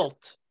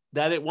tilt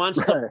that it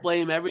wants to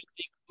blame everything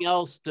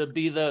else to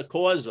be the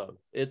cause of.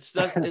 It's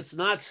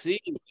not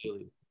seeing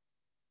really.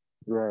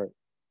 Right.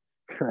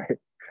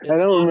 I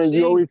don't remember,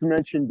 you always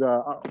mentioned,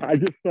 I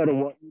just thought of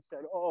what you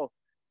said.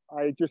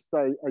 I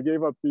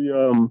gave up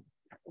the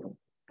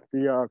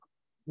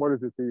what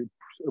is it, the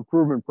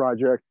improvement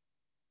project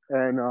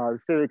and the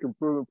civic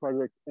improvement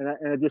project, and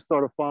I just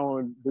started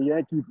following the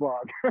Yankee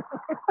blog.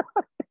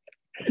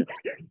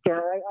 So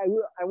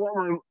I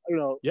want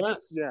my,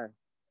 yes. Yeah.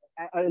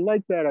 I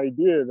like that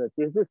idea that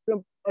there's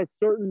a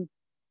certain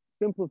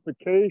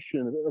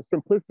simplification, a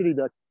simplicity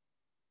that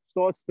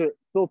starts to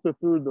filter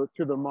through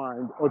to the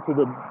mind or to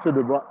the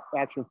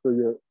action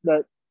figure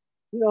that,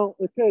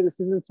 this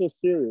isn't so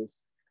serious,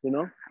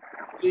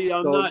 See,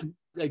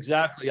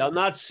 I'm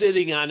not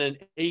sitting on an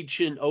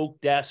ancient oak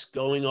desk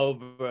going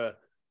over,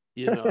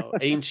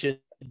 ancient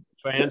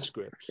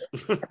transcripts.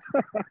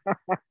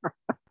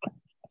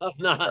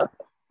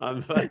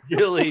 I'm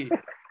really,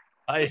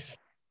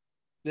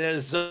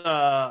 there's,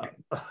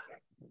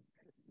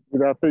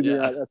 without figuring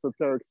out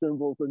esoteric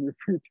symbols in your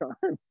free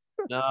time.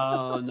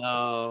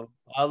 No.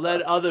 I'll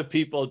let other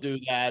people do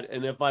that.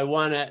 And if I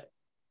want to,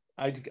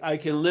 I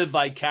can live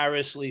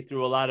vicariously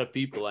through a lot of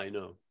people I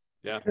know.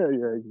 Yeah.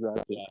 Yeah,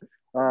 exactly. Yeah.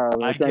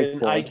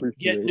 I can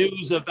get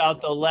news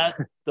about the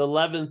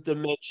 11th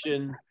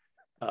dimension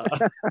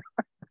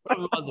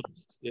from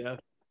others. Yeah.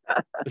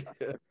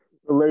 The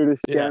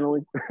latest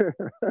channeling.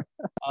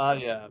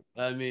 Yeah.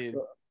 I mean,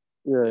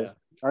 yeah.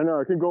 I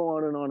know. I can go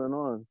on and on and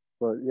on.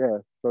 But yeah,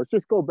 so let's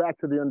just go back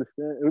to the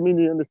understanding. I mean,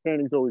 the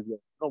understanding's always there.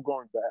 No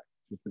going back.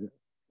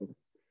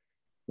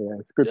 Yeah,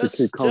 it's good to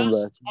keep coming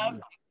back.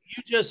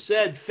 You just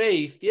said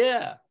faith.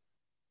 Yeah.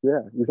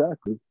 Yeah,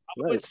 exactly.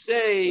 I would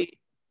say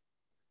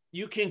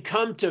you can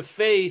come to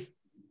faith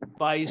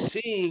by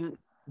seeing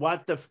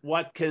what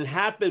can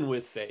happen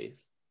with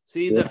faith.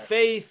 See, the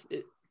faith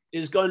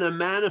is going to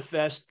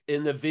manifest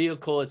in the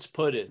vehicle it's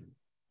put in.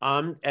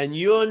 And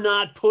you're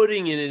not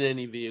putting it in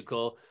any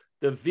vehicle.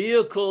 The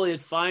vehicle it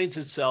finds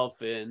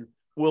itself in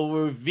will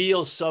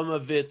reveal some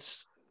of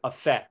its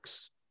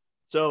effects.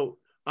 So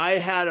I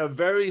had a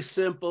very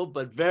simple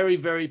but very,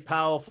 very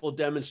powerful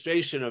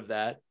demonstration of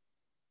that,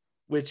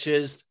 which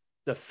is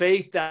the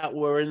faith that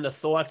were in the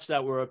thoughts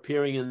that were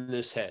appearing in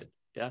this head.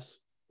 Yes?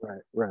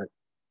 Right, right.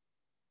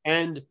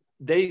 And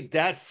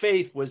that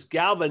faith was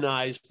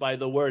galvanized by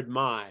the word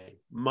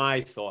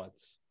my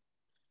thoughts.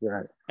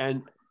 Right.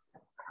 And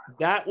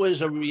that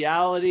was a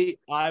reality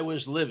I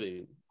was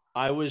living.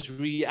 I was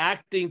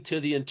reacting to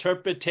the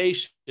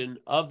interpretation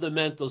of the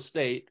mental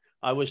state.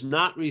 I was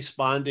not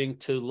responding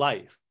to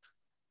life.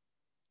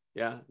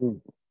 Yeah.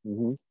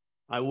 Mm-hmm.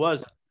 I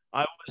wasn't.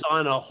 I was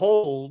on a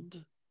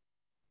hold,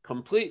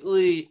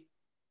 completely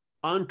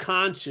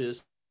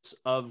unconscious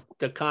of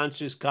the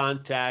conscious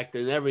contact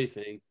and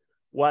everything.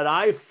 What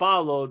I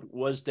followed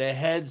was the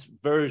head's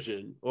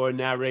version or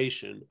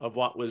narration of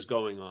what was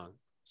going on,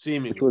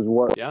 seemingly. Which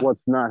was what's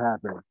not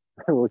happening.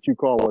 What you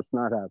call what's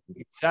not happening.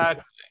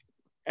 Exactly.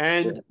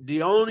 And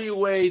the only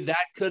way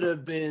that could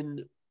have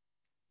been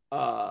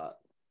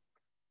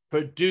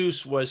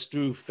produced was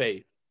through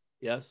faith.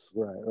 Yes.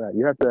 Right, right.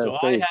 You have to have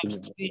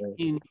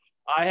faith.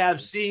 I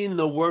have seen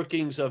the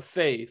workings of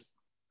faith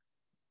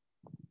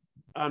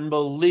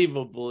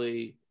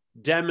unbelievably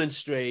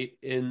demonstrate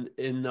in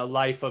the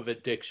life of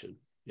addiction.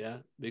 Yeah,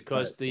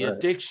 because the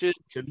addiction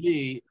to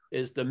me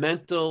is the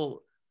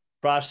mental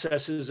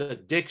processes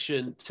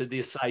addiction to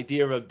this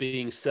idea of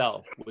being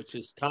self, which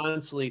is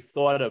constantly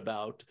thought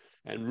about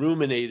and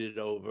ruminated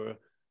over,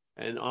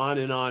 and on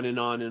and on and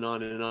on and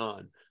on and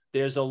on.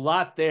 There's a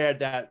lot there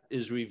that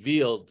is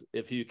revealed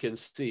if you can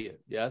see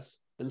it. Yes.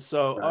 And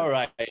so, all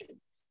right,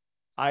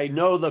 I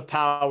know the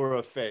power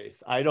of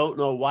faith. I don't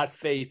know what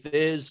faith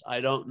is.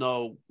 I don't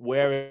know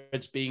where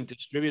it's being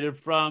distributed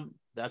from.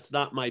 That's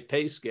not my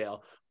pay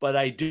scale, but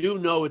I do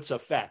know its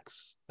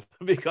effects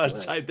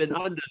because I've been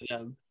under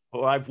them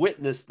or I've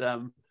witnessed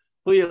them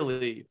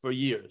clearly for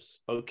years.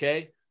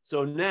 Okay.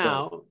 So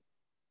now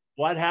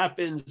what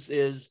happens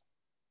is,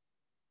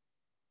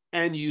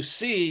 and you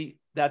see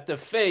that the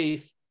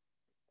faith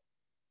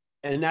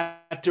and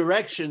that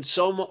direction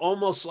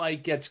almost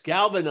like gets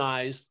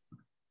galvanized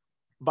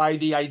by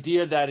the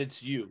idea that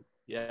it's you.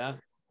 Yeah.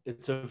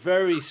 It's a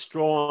very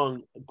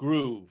strong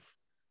groove.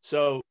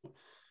 So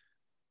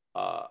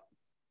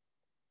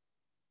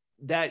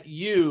that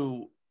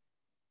you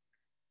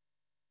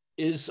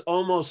is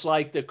almost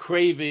like the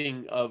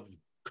craving of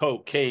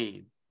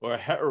cocaine or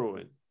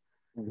heroin.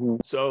 Mm-hmm.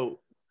 So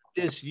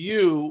this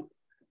you,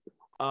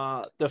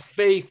 the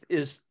faith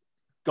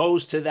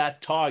goes to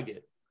that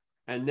target.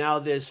 And now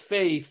there's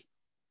faith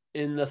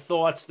in the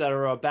thoughts that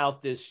are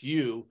about this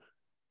you.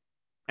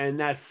 And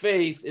that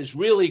faith is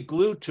really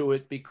glued to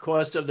it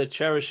because of the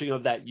cherishing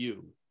of that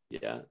you.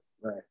 Yeah.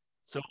 Right.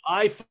 So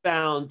I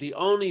found the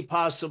only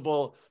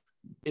possible,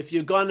 if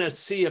you're going to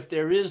see if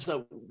there is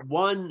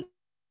one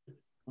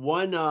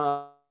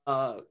nut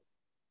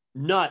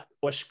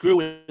or screw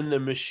in the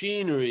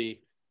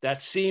machinery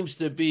that seems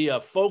to be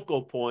a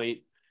focal point,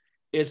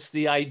 it's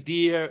the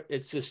idea,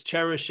 it's this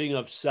cherishing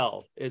of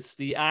self. It's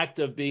the act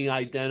of being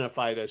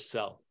identified as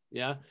self.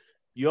 Yeah.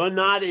 You're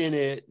not in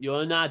it.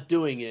 You're not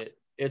doing it.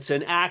 It's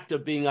an act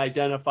of being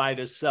identified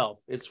as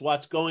self. It's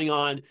what's going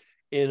on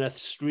in a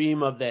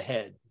stream of the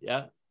head.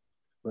 Yeah.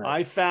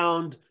 Right. I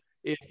found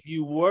if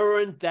you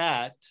weren't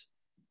that,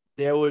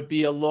 there would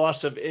be a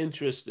loss of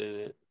interest in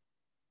it.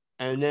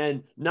 And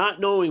then not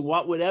knowing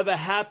what would ever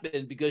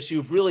happen because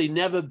you've really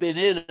never been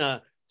in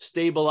a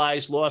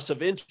stabilized loss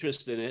of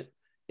interest in it,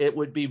 it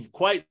would be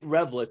quite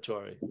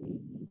revelatory.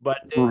 But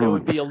there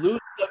would be a losing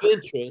of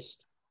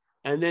interest,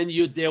 and then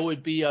there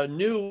would be a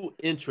new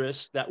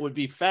interest that would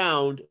be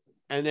found,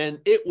 and then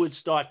it would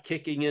start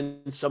kicking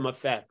in some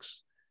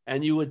effects.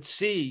 And you would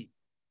see,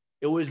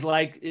 it was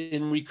like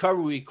in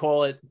recovery, we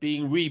call it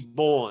being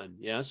reborn,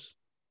 yes?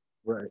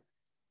 Right.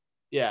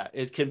 Yeah,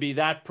 it can be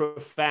that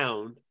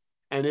profound.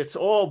 And it's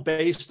all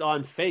based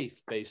on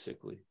faith,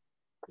 basically.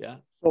 Yeah.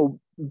 So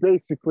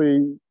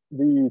basically,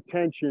 the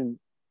attention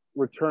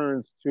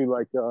returns to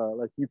like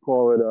you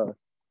call it a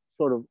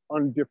sort of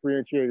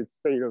undifferentiated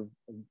state of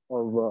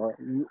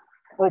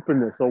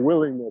openness or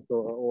willingness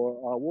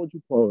or what would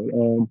you call it?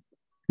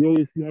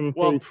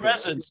 Well,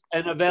 presence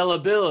and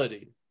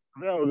availability.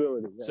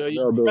 Availability. Yeah, so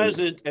you're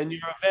present and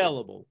you're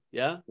available.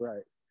 Yeah.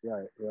 Right.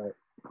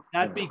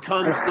 That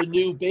becomes the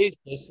new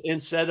basis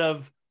instead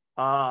of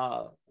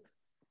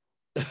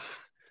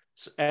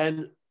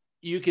and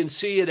you can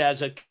see it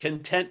as a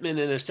contentment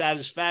and a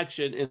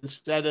satisfaction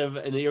instead of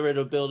an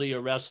irritability or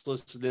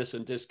restlessness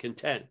and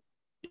discontent.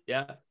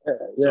 Yeah.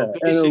 So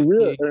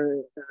basically,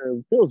 and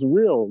it feels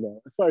real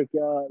though. It's like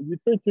you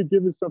think you're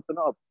giving something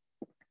up.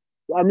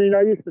 I mean,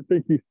 I used to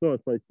think these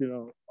thoughts like,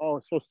 oh,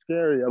 it's so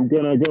scary. I'm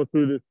gonna go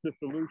through this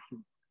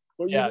dissolution.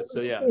 But there's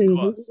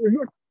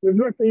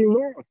nothing you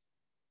lost.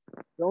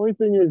 The only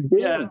thing is gain.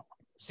 Yeah.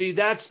 See,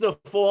 that's the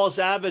false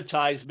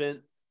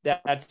advertisement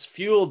that's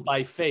fueled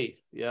by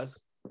faith. Yes.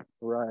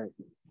 Right.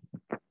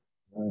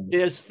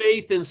 There's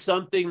faith in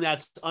something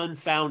that's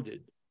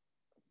unfounded.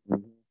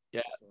 Mm-hmm.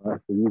 Yeah. I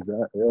have to use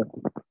that. Yeah.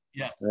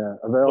 Yes. Yeah.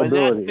 Availability.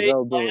 When that faith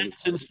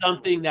lands in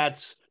something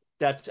that's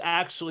that's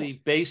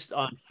actually based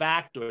on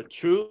fact or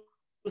truth,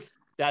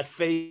 that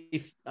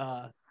faith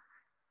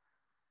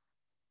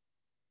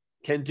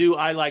can do,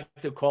 I like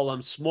to call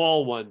them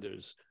small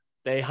wonders.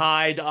 They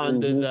hide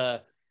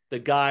under the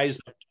guise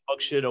of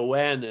dog shit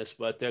awareness,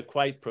 but they're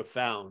quite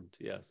profound.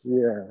 Yes.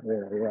 Yeah.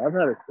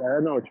 I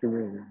know what you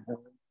mean.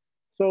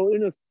 So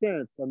in a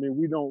sense, I mean,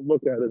 we don't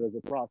look at it as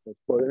a process,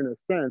 but in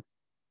a sense,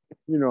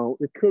 you know,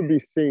 it could be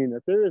seen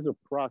that there is a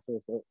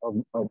process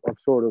of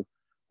sort of,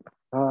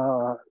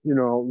 you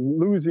know,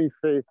 losing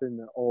faith in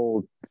the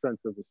old sense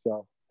of the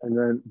self, and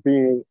then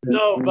being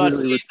no,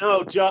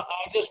 John.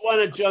 I just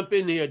want to jump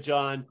in here,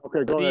 John.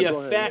 Okay, the ahead,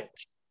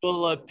 effect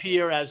will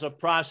appear as a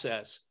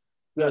process.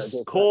 The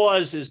Yeah,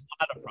 cause is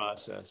not a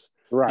process.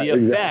 Right. The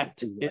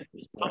effect in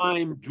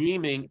time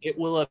dreaming, it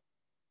will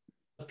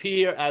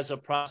appear as a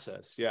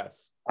process.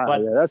 Yes,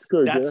 but yeah, that's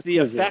good. That's the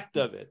effect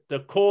of it. The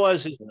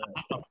cause is not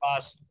a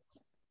process.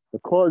 The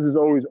cause is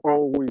always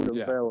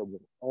available,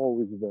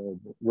 always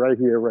available, right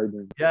here, right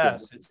now.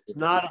 Yes, it's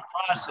not a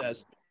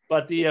process,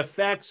 but the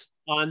effects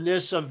on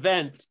this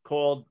event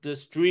called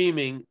this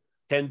dreaming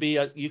can be,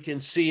 you can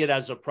see it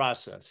as a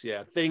process.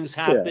 Yeah, things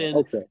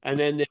happen, and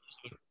then there's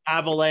an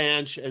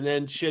avalanche, and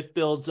then shit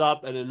builds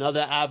up, and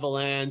another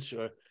avalanche,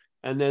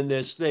 and then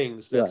there's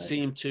things that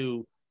seem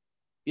to,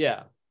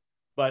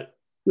 but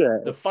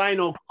the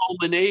final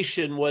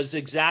culmination was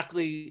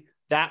exactly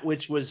that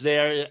which was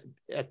there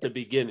at the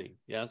beginning.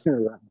 Yes.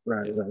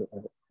 Right.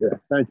 Yeah.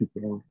 Thank you,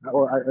 John.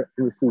 I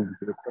received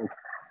it. Thank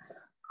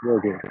you. Real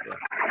good.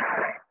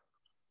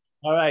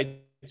 All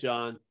right,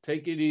 John.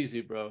 Take it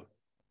easy, bro,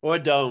 or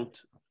don't.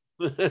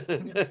 I'm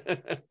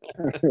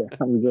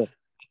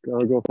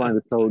gotta go find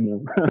a toad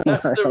now.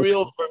 That's the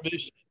real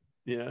permission.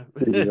 Yeah.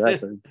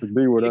 Exactly. To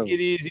be whatever. Take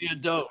it easy or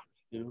don't.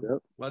 You know?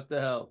 Yep. What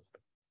the hell?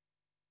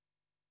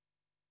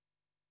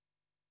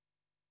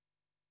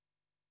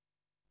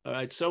 All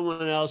right,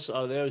 someone else.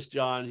 Oh, there's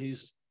John.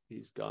 He's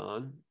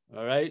gone.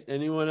 All right.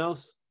 Anyone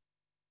else?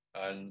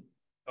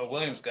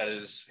 William's got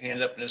his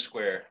hand up in the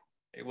square.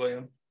 Hey,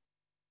 William.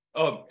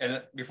 Oh,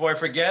 and before I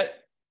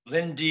forget,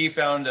 Lynn D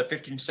found a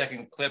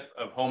 15-second clip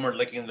of Homer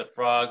licking the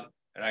frog,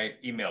 and I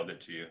emailed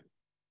it to you.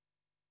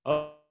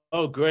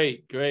 Oh,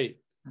 great. Okay,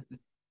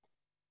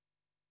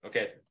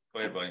 go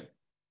ahead, William.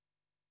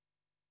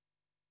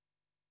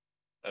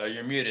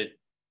 You're muted.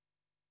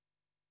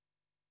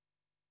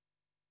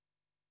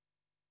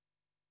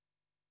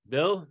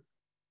 Bill?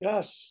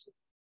 Yes.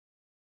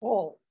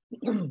 Paul.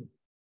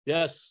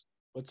 Yes.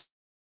 What's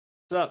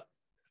up?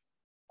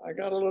 I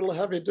got a little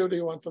heavy duty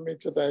one for me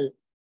today.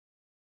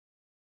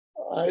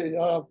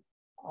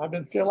 I've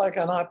been feeling like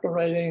I'm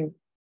operating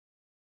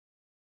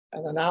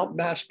in an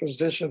outmatched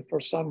position for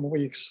some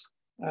weeks,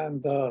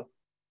 and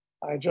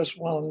I just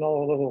want to know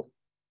a little.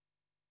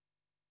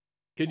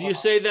 Could you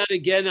say that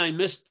again? I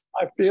missed.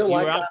 I feel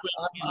like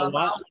I'm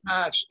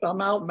outmatched. I'm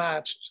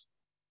outmatched.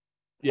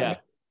 Yeah.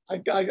 I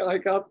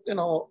got, you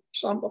know,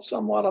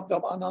 somewhat of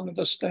an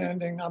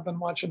understanding. I've been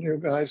watching you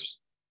guys,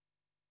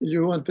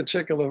 you in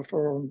particular,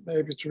 for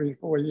maybe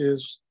 3-4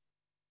 years.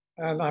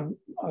 And I'm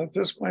at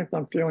this point,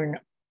 I'm feeling,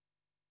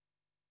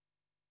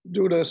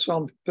 due to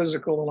some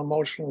physical and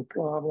emotional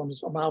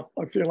problems,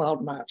 I feel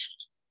outmatched.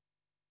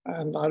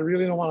 And I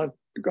really don't want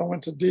to go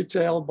into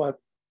detail,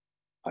 but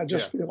I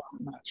just feel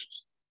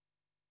outmatched.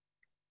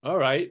 All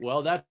right.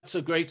 Well, that's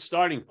a great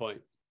starting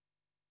point.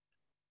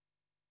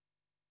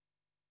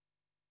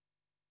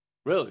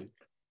 Really.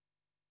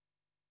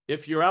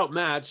 If you're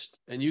outmatched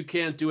and you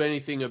can't do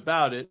anything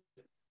about it,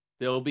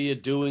 there'll be a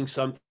doing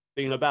something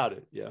about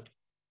it. Yeah.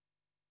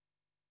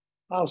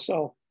 How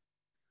so?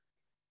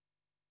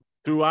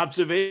 Through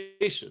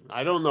observation.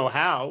 I don't know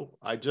how.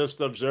 I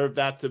just observed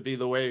that to be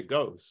the way it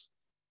goes.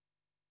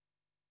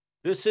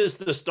 This is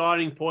the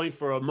starting point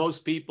for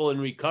most people in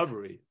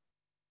recovery.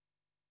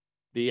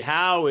 The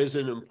how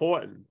isn't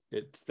important.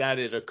 It's that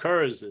it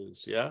occurs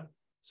is, yeah.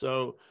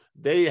 So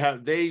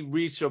they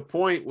reach a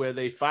point where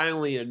they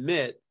finally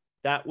admit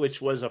that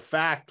which was a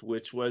fact,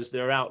 which was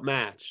they're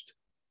outmatched.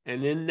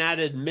 And in that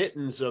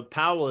admittance of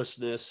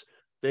powerlessness,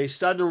 they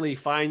suddenly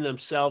find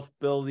themselves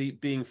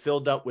being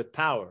filled up with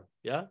power.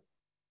 Yeah.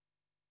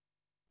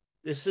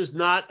 This is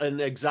not an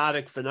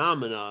exotic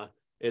phenomena.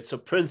 It's a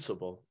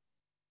principle.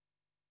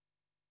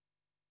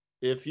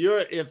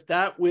 If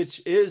that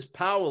which is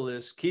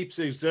powerless keeps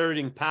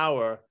exerting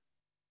power,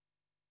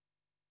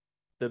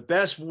 the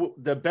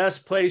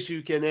best place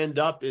you can end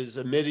up is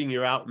admitting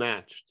you're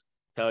outmatched.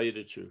 Tell you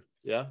the truth.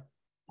 Yeah.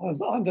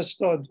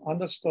 Understood.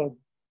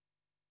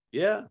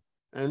 Yeah.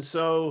 And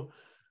so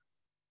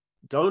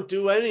don't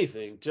do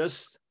anything.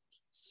 Just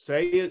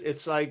say it.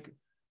 It's like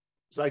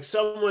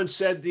someone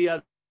said the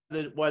other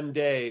one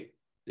day,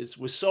 it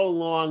was so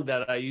long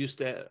that I used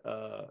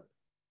to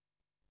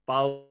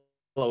follow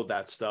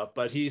that stuff.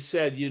 But he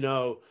said,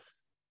 you're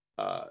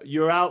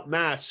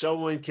outmatched.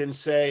 Someone can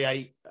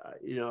say,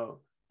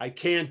 I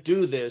can't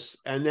do this.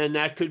 And then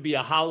that could be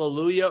a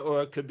hallelujah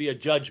or it could be a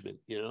judgment,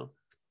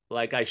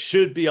 like I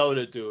should be able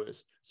to do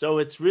this. So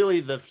it's really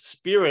the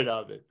spirit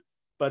of it.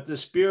 But the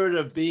spirit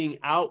of being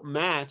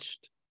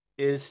outmatched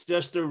It's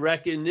just a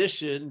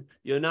recognition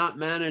you're not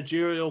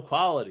managerial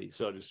quality,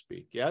 so to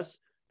speak. Yes.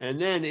 And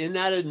then in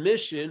that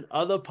admission,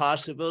 other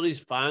possibilities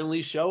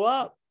finally show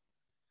up.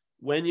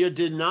 When you're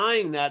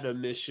denying that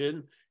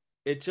admission,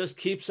 it just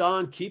keeps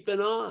on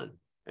keeping on.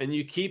 And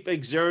you keep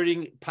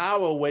exerting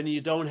power when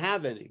you don't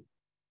have any.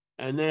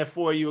 And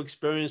therefore you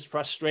experience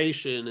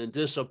frustration and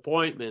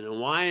disappointment. And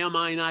why am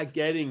I not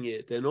getting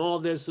it? And all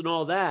this and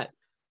all that.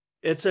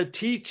 It's a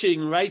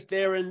teaching right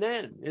there and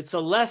then. It's a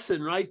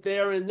lesson right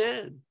there and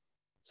then.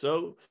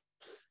 So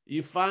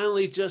you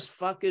finally just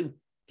fucking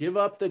give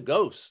up the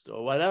ghost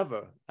or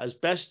whatever as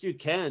best you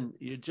can.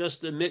 You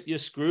just admit you're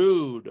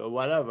screwed or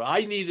whatever.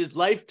 I needed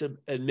life to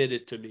admit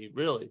it to me,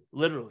 really,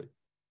 literally,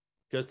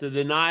 because the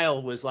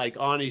denial was like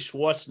Arnie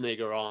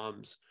Schwarzenegger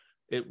arms.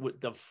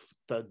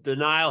 The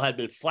denial had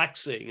been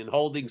flexing and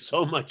holding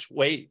so much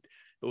weight.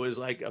 It was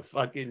like a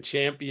fucking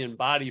champion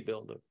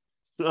bodybuilder.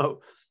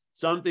 So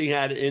something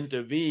had to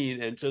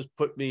intervene and just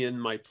put me in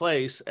my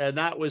place. And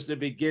that was the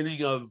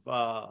beginning of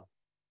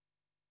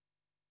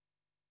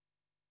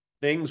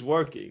things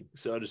working,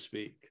 so to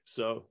speak.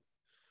 So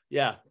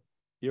yeah,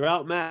 you're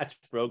outmatched,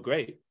 bro.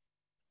 Great.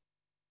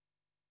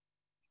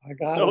 I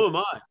got so it. am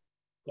I.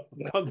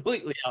 Yeah.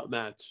 Completely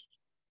outmatched.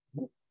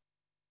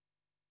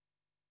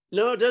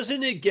 No,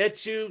 doesn't it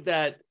get you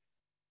that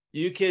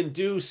you can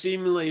do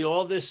seemingly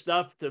all this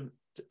stuff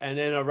and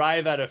then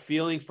arrive at a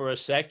feeling for a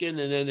second,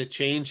 and then it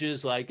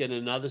changes like in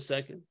another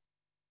second?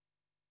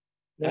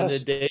 Yes. And the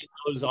day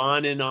goes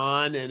on,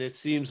 and it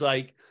seems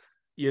like,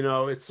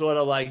 it's sort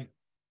of like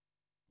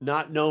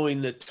not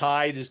knowing the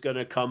tide is going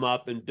to come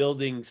up and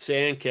building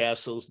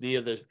sandcastles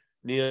near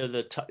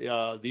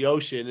the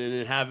ocean, and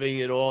then having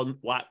it all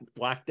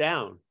whacked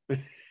down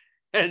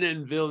and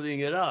then building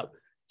it up.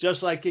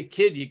 Just like a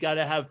kid, you got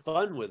to have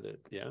fun with it,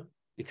 yeah,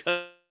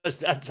 because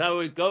that's how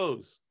it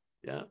goes,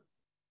 yeah,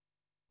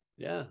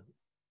 yeah.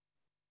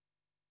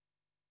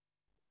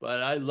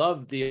 But I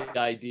love the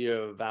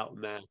idea of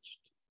outmatched.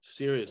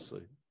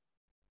 Seriously,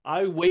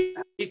 I wait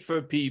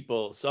for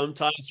people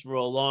sometimes for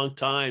a long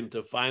time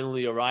to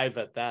finally arrive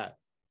at that,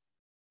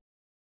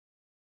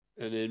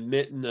 an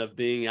admitting of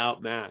being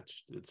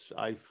outmatched.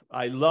 I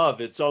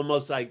love. It's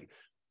almost like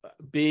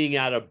being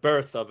at a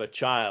birth of a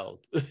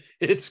child.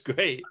 It's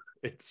great.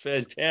 It's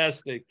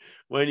fantastic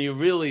when you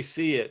really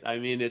see it. I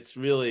mean, it's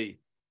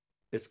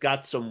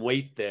got some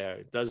weight there.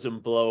 It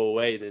doesn't blow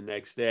away the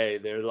next day.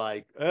 They're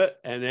like,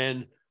 and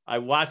then I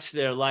watch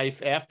their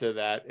life after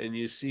that, and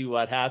you see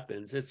what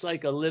happens. It's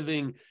like a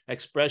living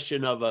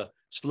expression of a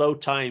slow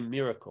time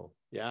miracle.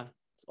 Yeah,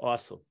 it's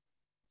awesome.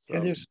 So,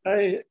 Can you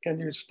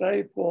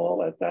stay,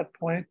 Paul, at that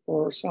point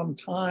for some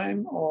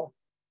time? Or,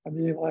 I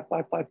mean,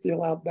 if I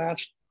feel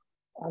outmatched,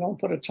 I don't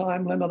put a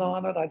time limit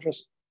on it. I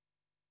just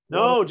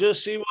no,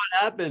 just see what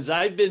happens.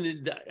 I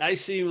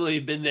seemingly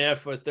been there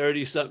for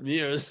 30 something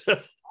years.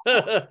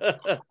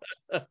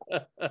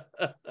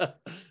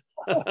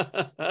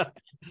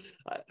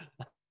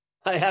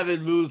 I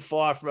haven't moved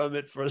far from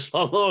it for a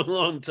long,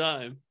 long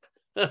time.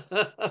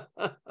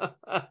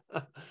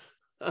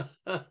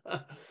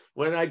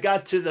 When I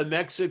got to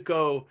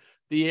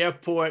the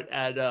airport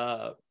at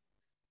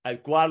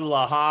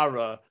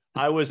Guadalajara,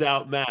 I was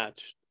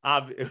outmatched.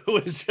 It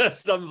was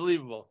just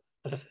unbelievable.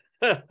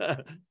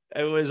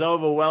 It was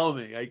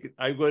overwhelming.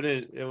 I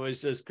couldn't, it was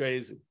just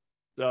crazy.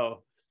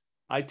 So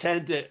I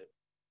tend to,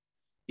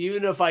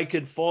 even if I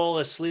could fall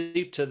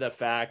asleep to the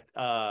fact,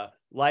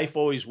 life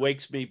always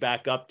wakes me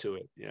back up to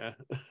it. Yeah.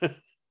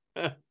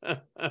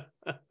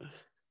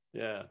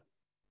 Yeah.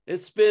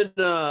 It's been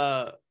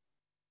the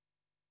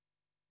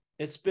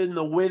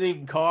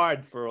winning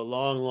card for a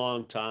long,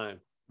 long time,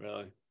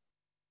 really.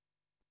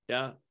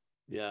 Yeah.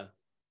 Yeah.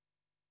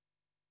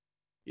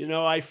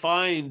 I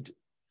find,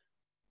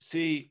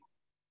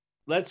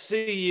 let's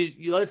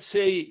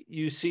say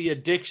you see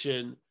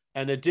addiction,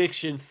 and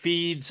addiction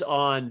feeds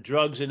on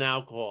drugs and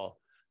alcohol.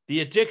 The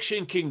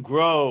addiction can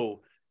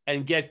grow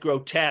and get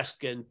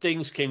grotesque, and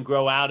things can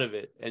grow out of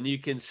it, and you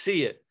can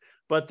see it.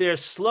 But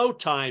there's slow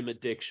time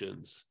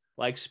addictions,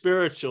 like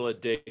spiritual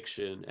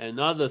addiction and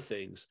other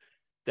things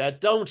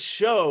that don't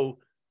show.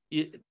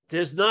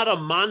 There's not a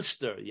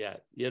monster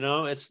yet. You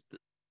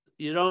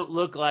don't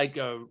look like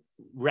a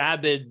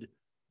rabid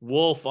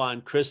wolf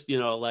on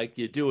like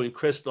you do in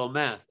crystal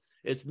meth.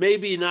 It's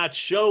maybe not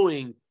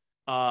showing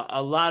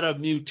a lot of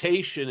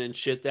mutation and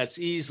shit that's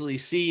easily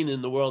seen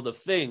in the world of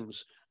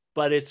things,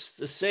 but it's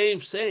the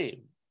same.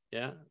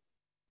 Yeah.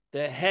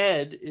 The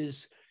head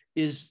is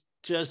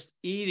just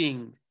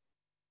eating.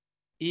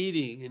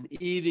 And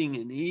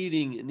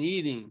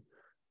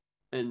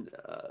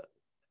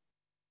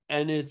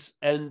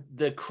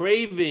the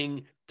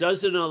craving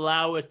doesn't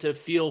allow it to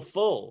feel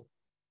full.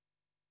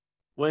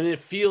 When it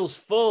feels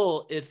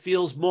full, it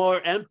feels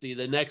more empty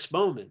the next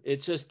moment.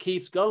 It just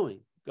keeps going.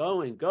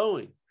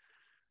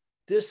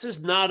 This is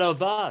not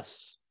of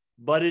us,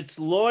 but it's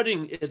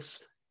lording.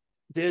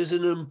 There's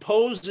an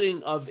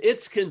imposing of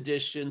its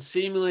condition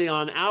seemingly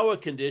on our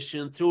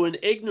condition through an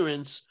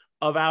ignorance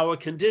of our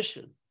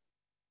condition.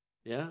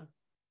 Yeah.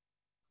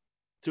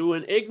 through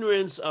an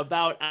ignorance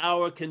about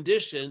our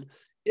condition,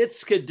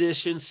 its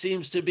condition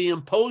seems to be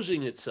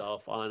imposing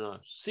itself on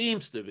us.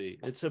 Seems to be.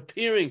 It's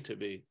appearing to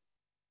be.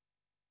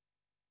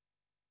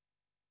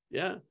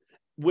 Yeah.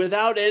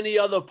 Without any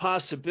other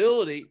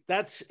possibility,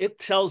 it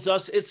tells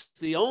us it's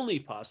the only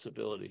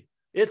possibility.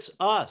 It's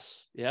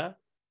us. Yeah.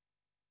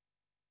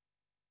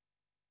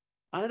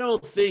 I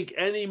don't think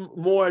any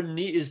more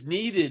is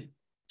needed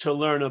to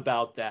learn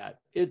about that.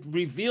 It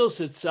reveals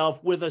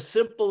itself with a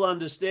simple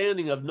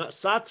understanding of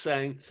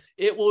satsang.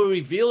 It will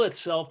reveal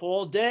itself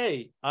all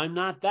day. I'm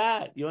not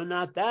that. You're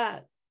not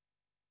that.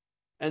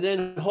 And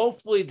then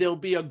hopefully there'll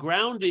be a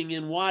grounding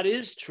in what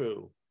is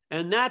true.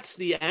 And that's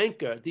the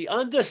anchor. The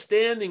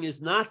understanding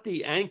is not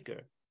the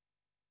anchor.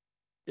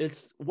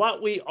 It's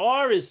what we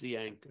are is the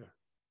anchor.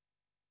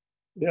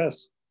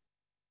 Yes.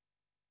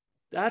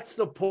 That's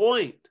the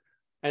point.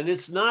 And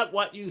it's not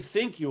what you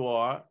think you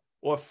are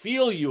or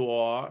feel you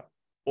are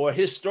or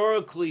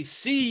historically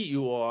see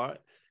you are.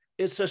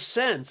 It's a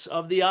sense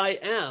of the I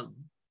am.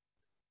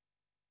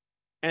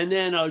 And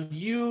then a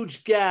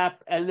huge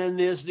gap, and then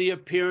there's the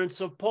appearance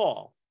of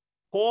Paul.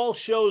 Paul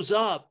shows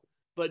up,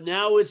 but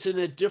now it's in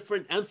a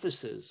different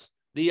emphasis.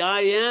 The I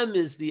am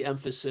is the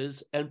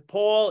emphasis, and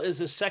Paul is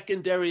a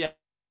secondary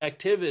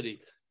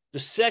activity. The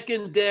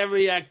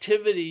secondary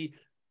activity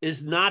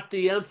is not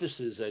the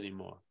emphasis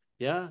anymore.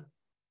 Yeah.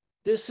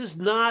 This is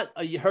not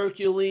a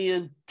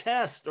Herculean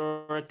test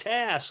or a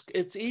task.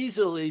 It's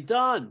easily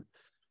done.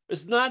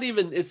 It's not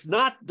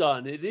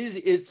done.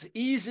 It's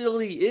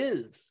easily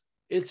is.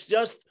 It's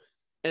just,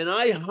 and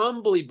I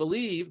humbly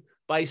believe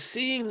by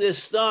seeing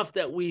this stuff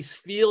that we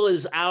feel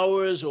is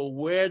ours or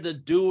we're the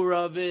doer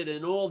of it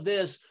and all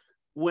this,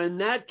 when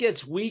that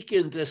gets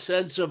weakened, the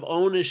sense of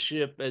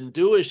ownership and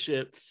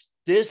doership,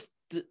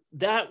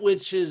 that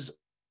which is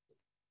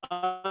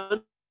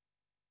unsuspected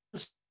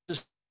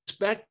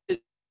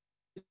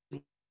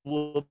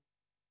will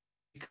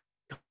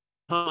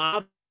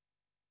become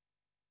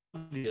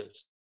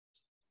obvious.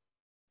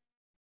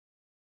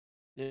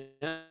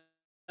 Yeah.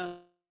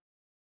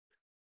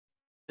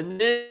 And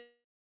then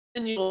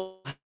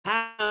you'll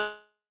have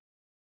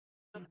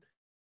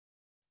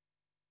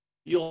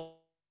the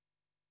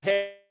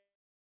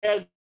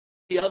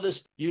other.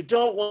 You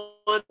don't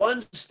want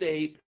one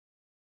state,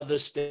 other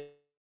state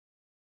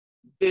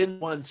in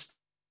one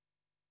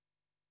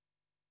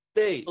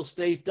state.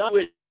 State does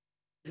it.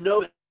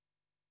 No,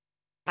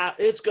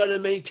 it's going to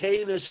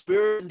maintain a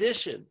spirit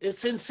condition.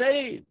 It's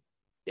insane.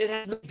 It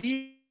has no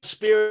deep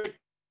spirit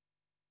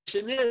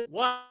condition.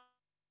 What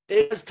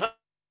it is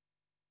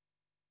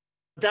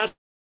that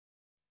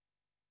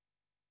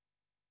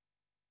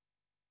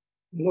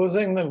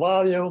Losing the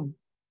volume.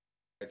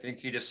 I think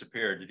he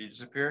disappeared. Did he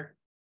disappear?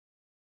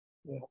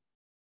 Yeah.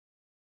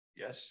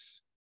 Yes.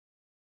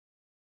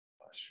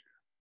 Not sure.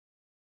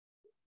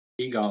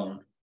 He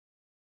gone.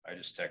 I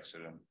just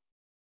texted him.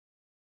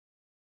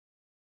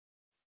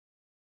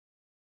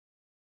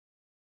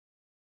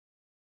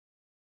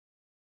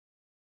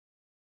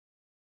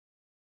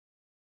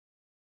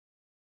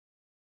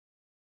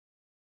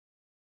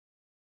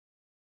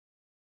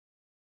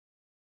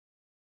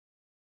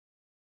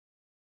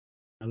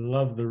 I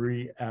love the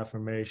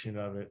reaffirmation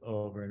of it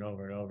over and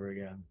over and over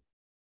again.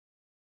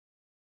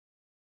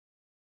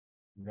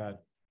 If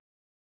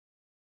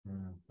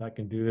I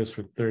can do this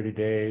for 30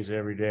 days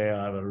every day,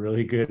 I'll have a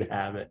really good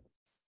habit.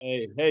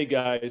 Hey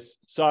guys,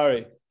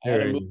 sorry. I had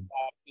to move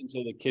back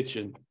into the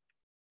kitchen.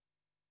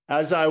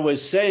 As I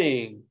was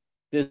saying,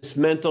 this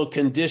mental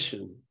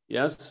condition,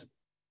 yes?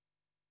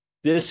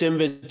 This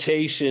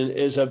invitation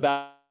is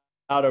about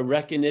a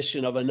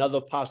recognition of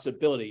another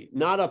possibility,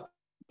 not a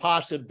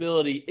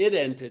possibility it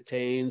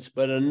entertains,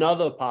 but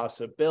another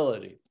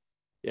possibility.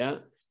 Yeah.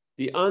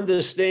 The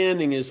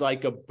understanding is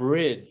like a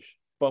bridge,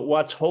 but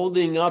what's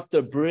holding up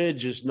the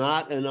bridge is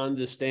not an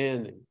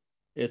understanding.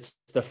 It's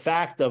the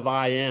fact of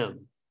I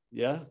am.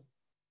 Yeah.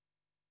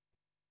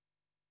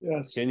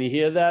 Yes. Can you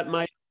hear that,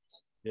 Mike?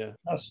 Yeah.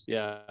 Yes.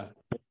 Yeah.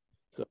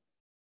 So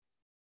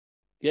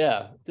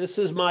yeah, this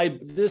is my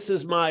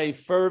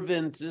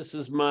fervent, this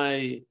is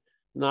my,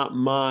 not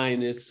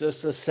mine. It's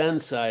just a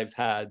sense I've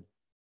had.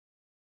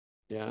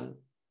 Yeah.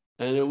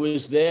 And it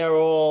was there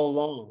all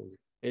along.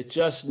 It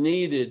just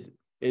needed,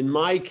 in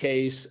my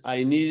case,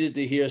 I needed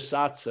to hear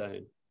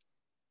satsang.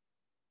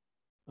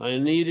 I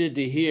needed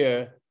to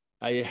hear,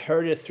 I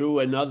heard it through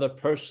another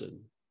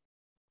person.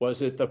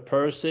 Was it the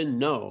person?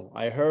 No,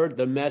 I heard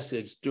the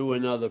message through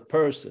another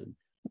person.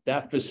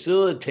 That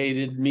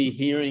facilitated me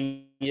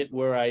hearing it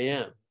where I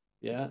am.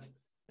 Yeah.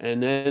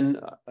 And then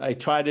I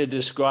try to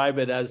describe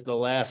it as the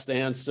last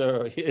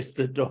answer, or here's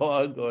the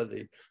dog, or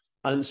the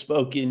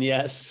unspoken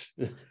yes.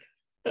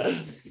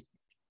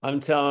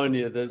 I'm telling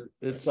you that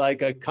it's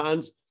like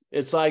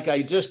it's like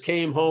I just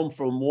came home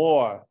from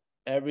war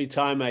every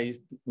time I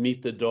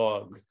meet the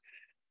dog.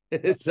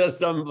 It's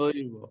just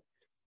unbelievable.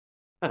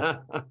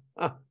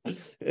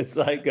 It's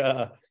like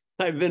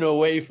I've been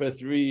away for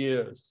 3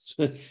 years.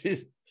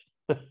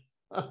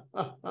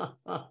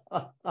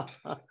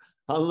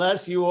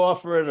 Unless you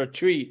offer it a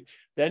treat,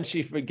 then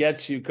she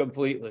forgets you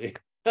completely.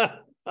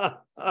 All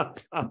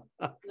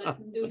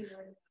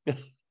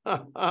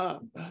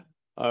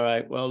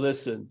right. Well,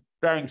 listen.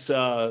 Thanks.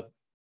 Yeah.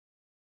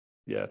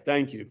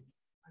 Thank you.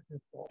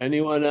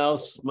 Anyone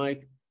else,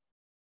 Mike?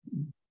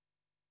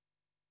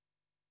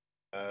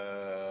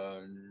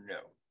 No.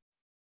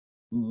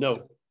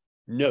 No.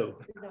 No.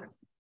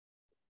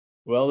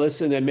 Well,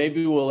 listen, and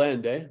maybe we'll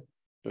end, eh?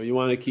 Or you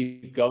want to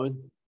keep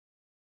going?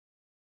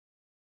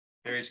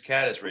 Harry's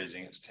cat is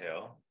raising its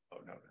tail. Oh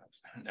no,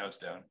 now it's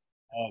down.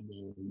 Oh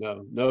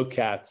no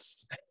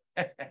cats.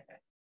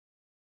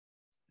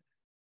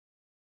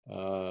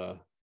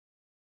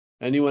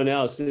 Anyone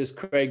else? This is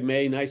Craig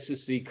May. Nice to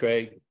see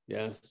Craig.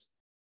 Yes.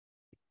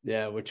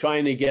 Yeah, we're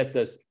trying to get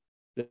the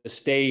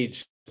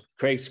stage,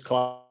 Craig's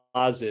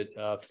closet,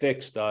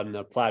 fixed on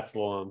the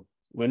platform.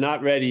 We're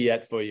not ready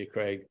yet for you,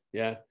 Craig.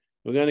 Yeah.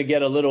 We're gonna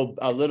get a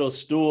little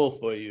stool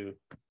for you.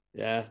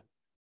 Yeah.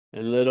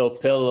 And little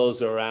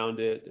pillows around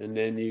it, and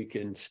then you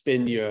can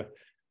spin your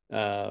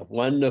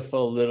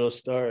wonderful little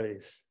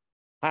stories.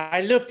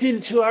 I looked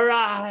into her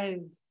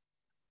eyes.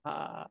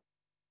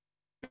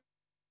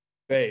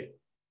 Great.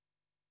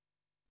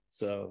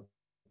 So,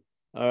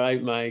 all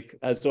right, Mike,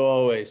 as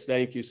always,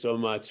 thank you so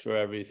much for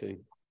everything.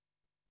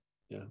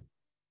 Yeah.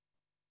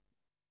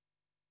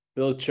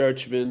 Bill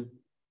Churchman,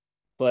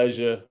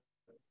 pleasure.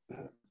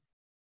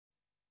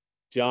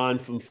 John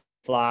from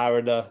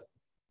Florida.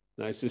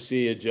 Nice to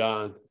see you,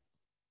 John.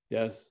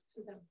 Yes.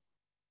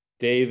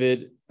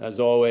 David, as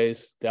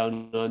always,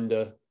 down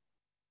under.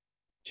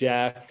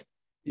 Jack,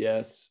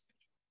 yes.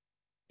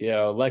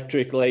 Yeah,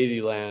 Electric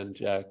Ladyland,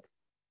 Jack.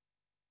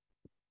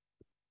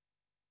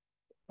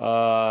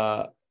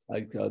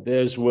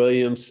 There's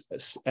Williams.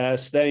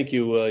 Thank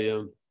you,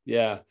 William.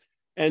 Yeah.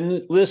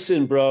 And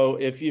listen, bro,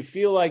 if you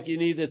feel like you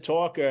need to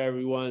talk to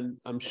everyone,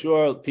 I'm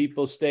sure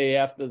people stay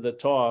after the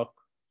talk.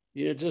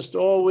 You just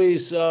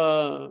always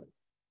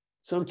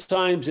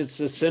sometimes it's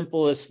the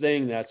simplest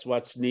thing that's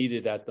what's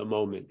needed at the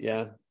moment.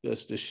 Yeah,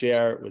 just to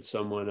share it with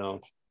someone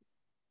else.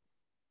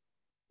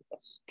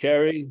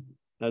 Kerry,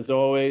 as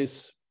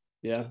always.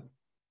 Yeah.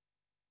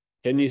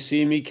 Can you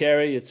see me,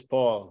 Kerry? It's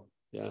Paul.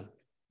 Yeah.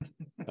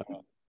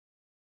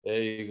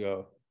 There you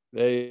go.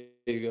 There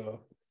you go.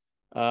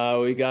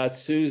 We got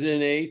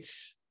Susan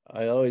H.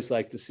 I always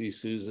like to see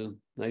Susan.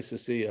 Nice to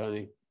see you,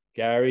 honey.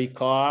 Gary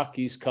Clark,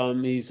 he's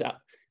come. He's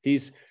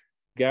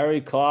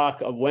Gary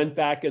Clark went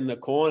back in the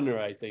corner,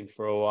 I think,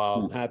 for a while.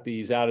 I'm happy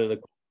he's out of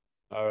the.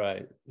 All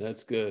right,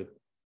 that's good.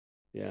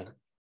 Yeah.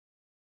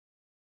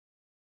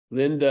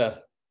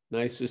 Linda,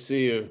 nice to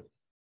see you.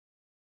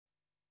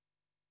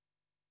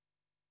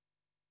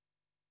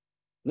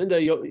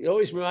 Linda, you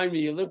always remind me,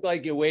 you look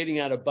like you're waiting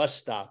at a bus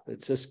stop.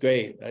 It's just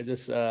great. I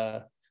just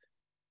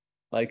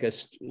like a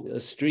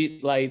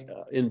street light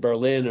in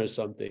Berlin or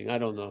something. I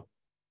don't know.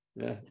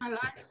 Yeah. I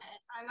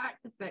like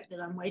the fact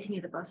that I'm waiting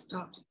at a bus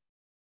stop.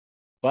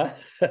 What?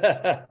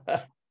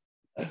 I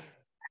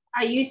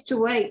used to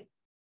wait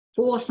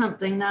for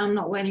something. Now I'm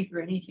not waiting for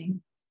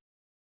anything.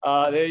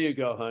 There you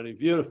go, honey.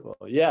 Beautiful.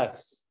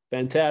 Yes.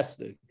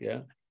 Fantastic.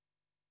 Yeah.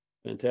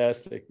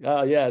 Fantastic.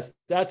 Yes,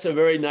 that's a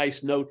very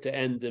nice note to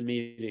end the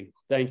meeting.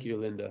 Thank you,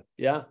 Linda.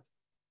 Yeah.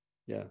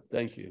 Yeah.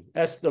 Thank you.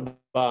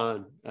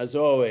 Esteban, as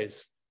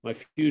always, my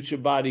future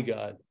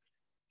bodyguard.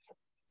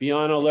 Be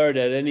on alert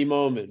at any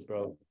moment,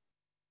 bro.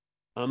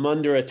 I'm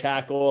under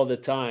attack all the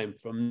time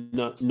from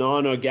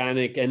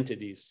non-organic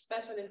entities.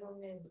 Especially from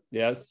me.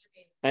 Yes.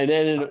 And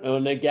then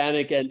an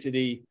organic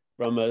entity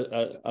from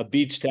a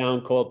beach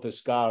town called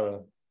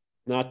Pescara.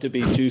 Not to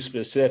be too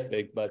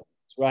specific, but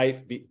it's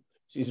right.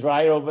 She's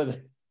right over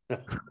there.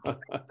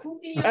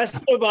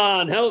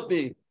 Esteban, help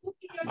me.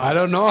 I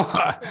don't know.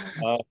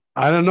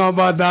 I don't know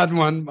about that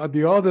one, but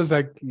the others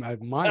I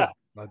might.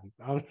 But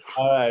all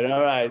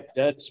right.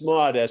 That's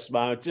smart,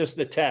 Esteban. Just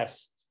a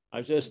test.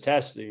 I'm just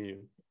testing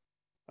you.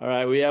 All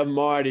right, we have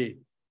Marty.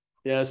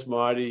 Yes,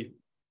 Marty.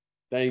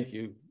 Thank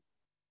you.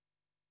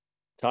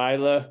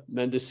 Tyler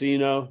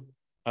Mendocino.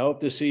 I hope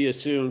to see you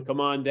soon.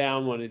 Come on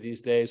down one of these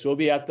days. We'll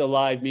be at the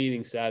live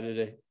meeting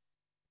Saturday,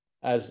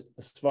 as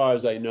far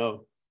as I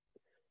know.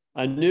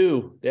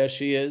 Anu, there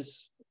she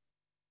is.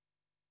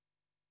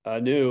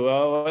 Anu,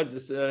 oh,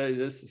 what's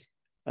this?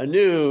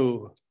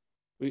 Anu.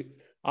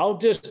 I'll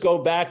just go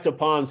back to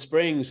Palm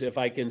Springs if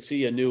I can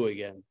see Anu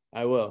again.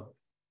 I will.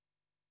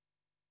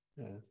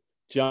 Yeah.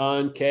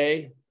 John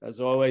K., as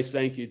always,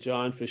 thank you,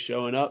 John, for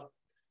showing up.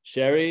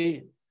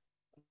 Sherry,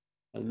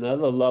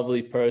 another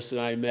lovely person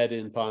I met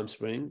in Palm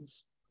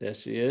Springs. There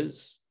she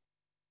is.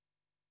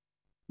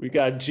 We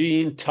got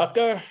Jean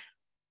Tucker.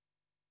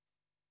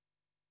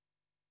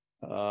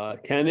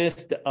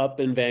 Kenneth up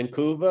in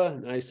Vancouver.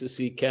 Nice to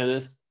see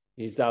Kenneth.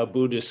 He's our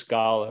Buddhist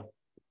scholar.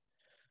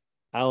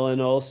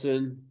 Alan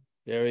Olson,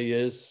 there he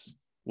is.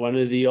 One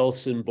of the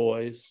Olson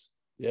boys.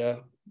 Yeah.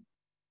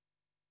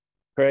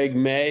 Craig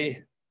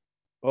May.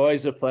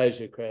 Always a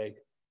pleasure, Craig.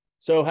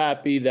 So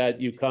happy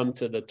that you come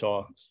to the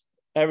talks.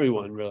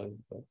 Everyone, really.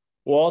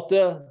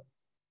 Walter,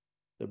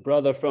 the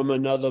brother from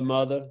another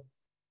mother.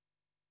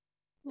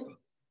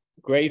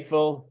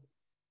 Grateful.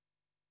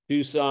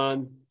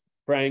 Tucson,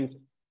 Frank,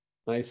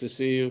 Nice to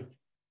see you.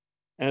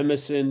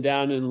 Emerson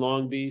down in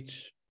Long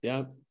Beach.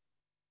 Yep.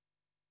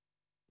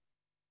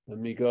 Let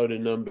me go to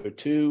number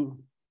 2.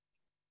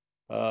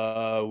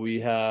 We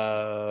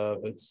have,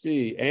 let's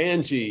see,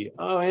 Angie.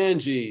 Oh,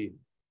 Angie,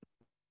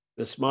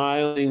 the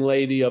smiling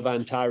lady of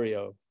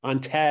Ontario.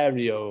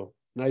 Ontario.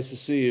 Nice to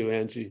see you,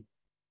 Angie.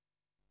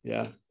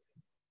 Yeah.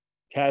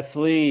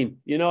 Kathleen,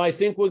 you know, I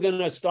think we're going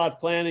to start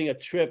planning a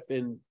trip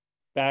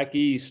back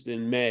east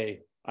in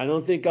May. I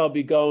don't think I'll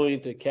be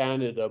going to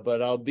Canada,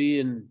 but I'll be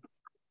in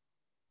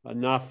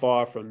not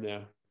far from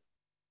there.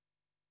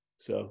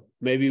 So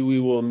maybe we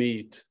will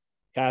meet.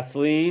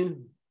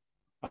 Kathleen,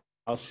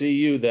 I'll see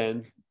you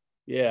then.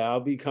 Yeah, I'll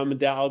be coming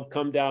down. I'll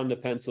come down to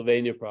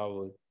Pennsylvania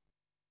probably.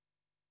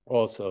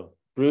 Also,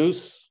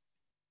 Bruce,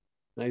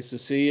 nice to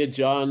see you.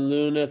 John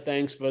Luna,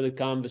 thanks for the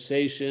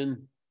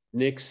conversation.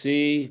 Nick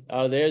C.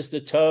 Oh, there's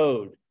the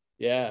toad.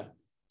 Yeah,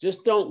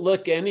 just don't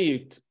look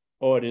any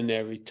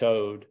ordinary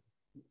toad.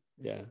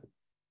 Yeah.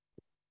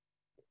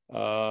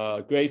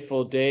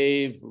 Grateful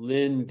Dave,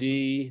 Lynn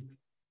D.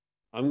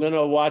 I'm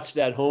gonna watch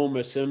that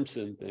Homer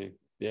Simpson thing.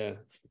 Yeah.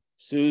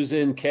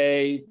 Susan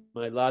K,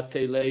 my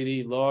latte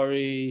lady,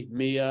 Lori,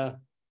 Mia.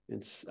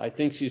 I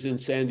think she's in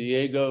San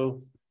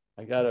Diego.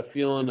 I got a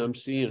feeling I'm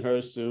seeing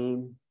her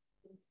soon.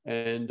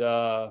 And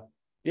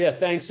yeah,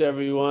 thanks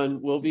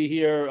everyone. We'll be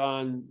here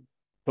on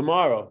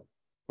tomorrow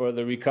for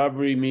the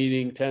recovery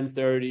meeting,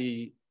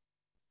 10:30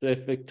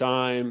 Pacific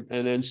time,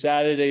 and then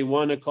Saturday,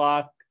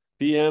 1:00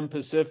 p.m.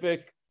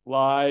 Pacific,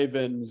 live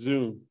and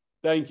Zoom.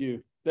 Thank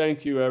you.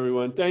 Thank you,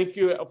 everyone. Thank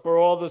you for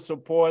all the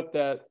support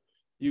that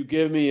you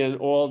give me and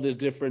all the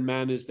different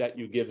manners that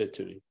you give it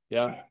to me.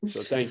 Yeah.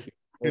 So thank you.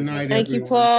 Good night, Thank you, everyone. Paul.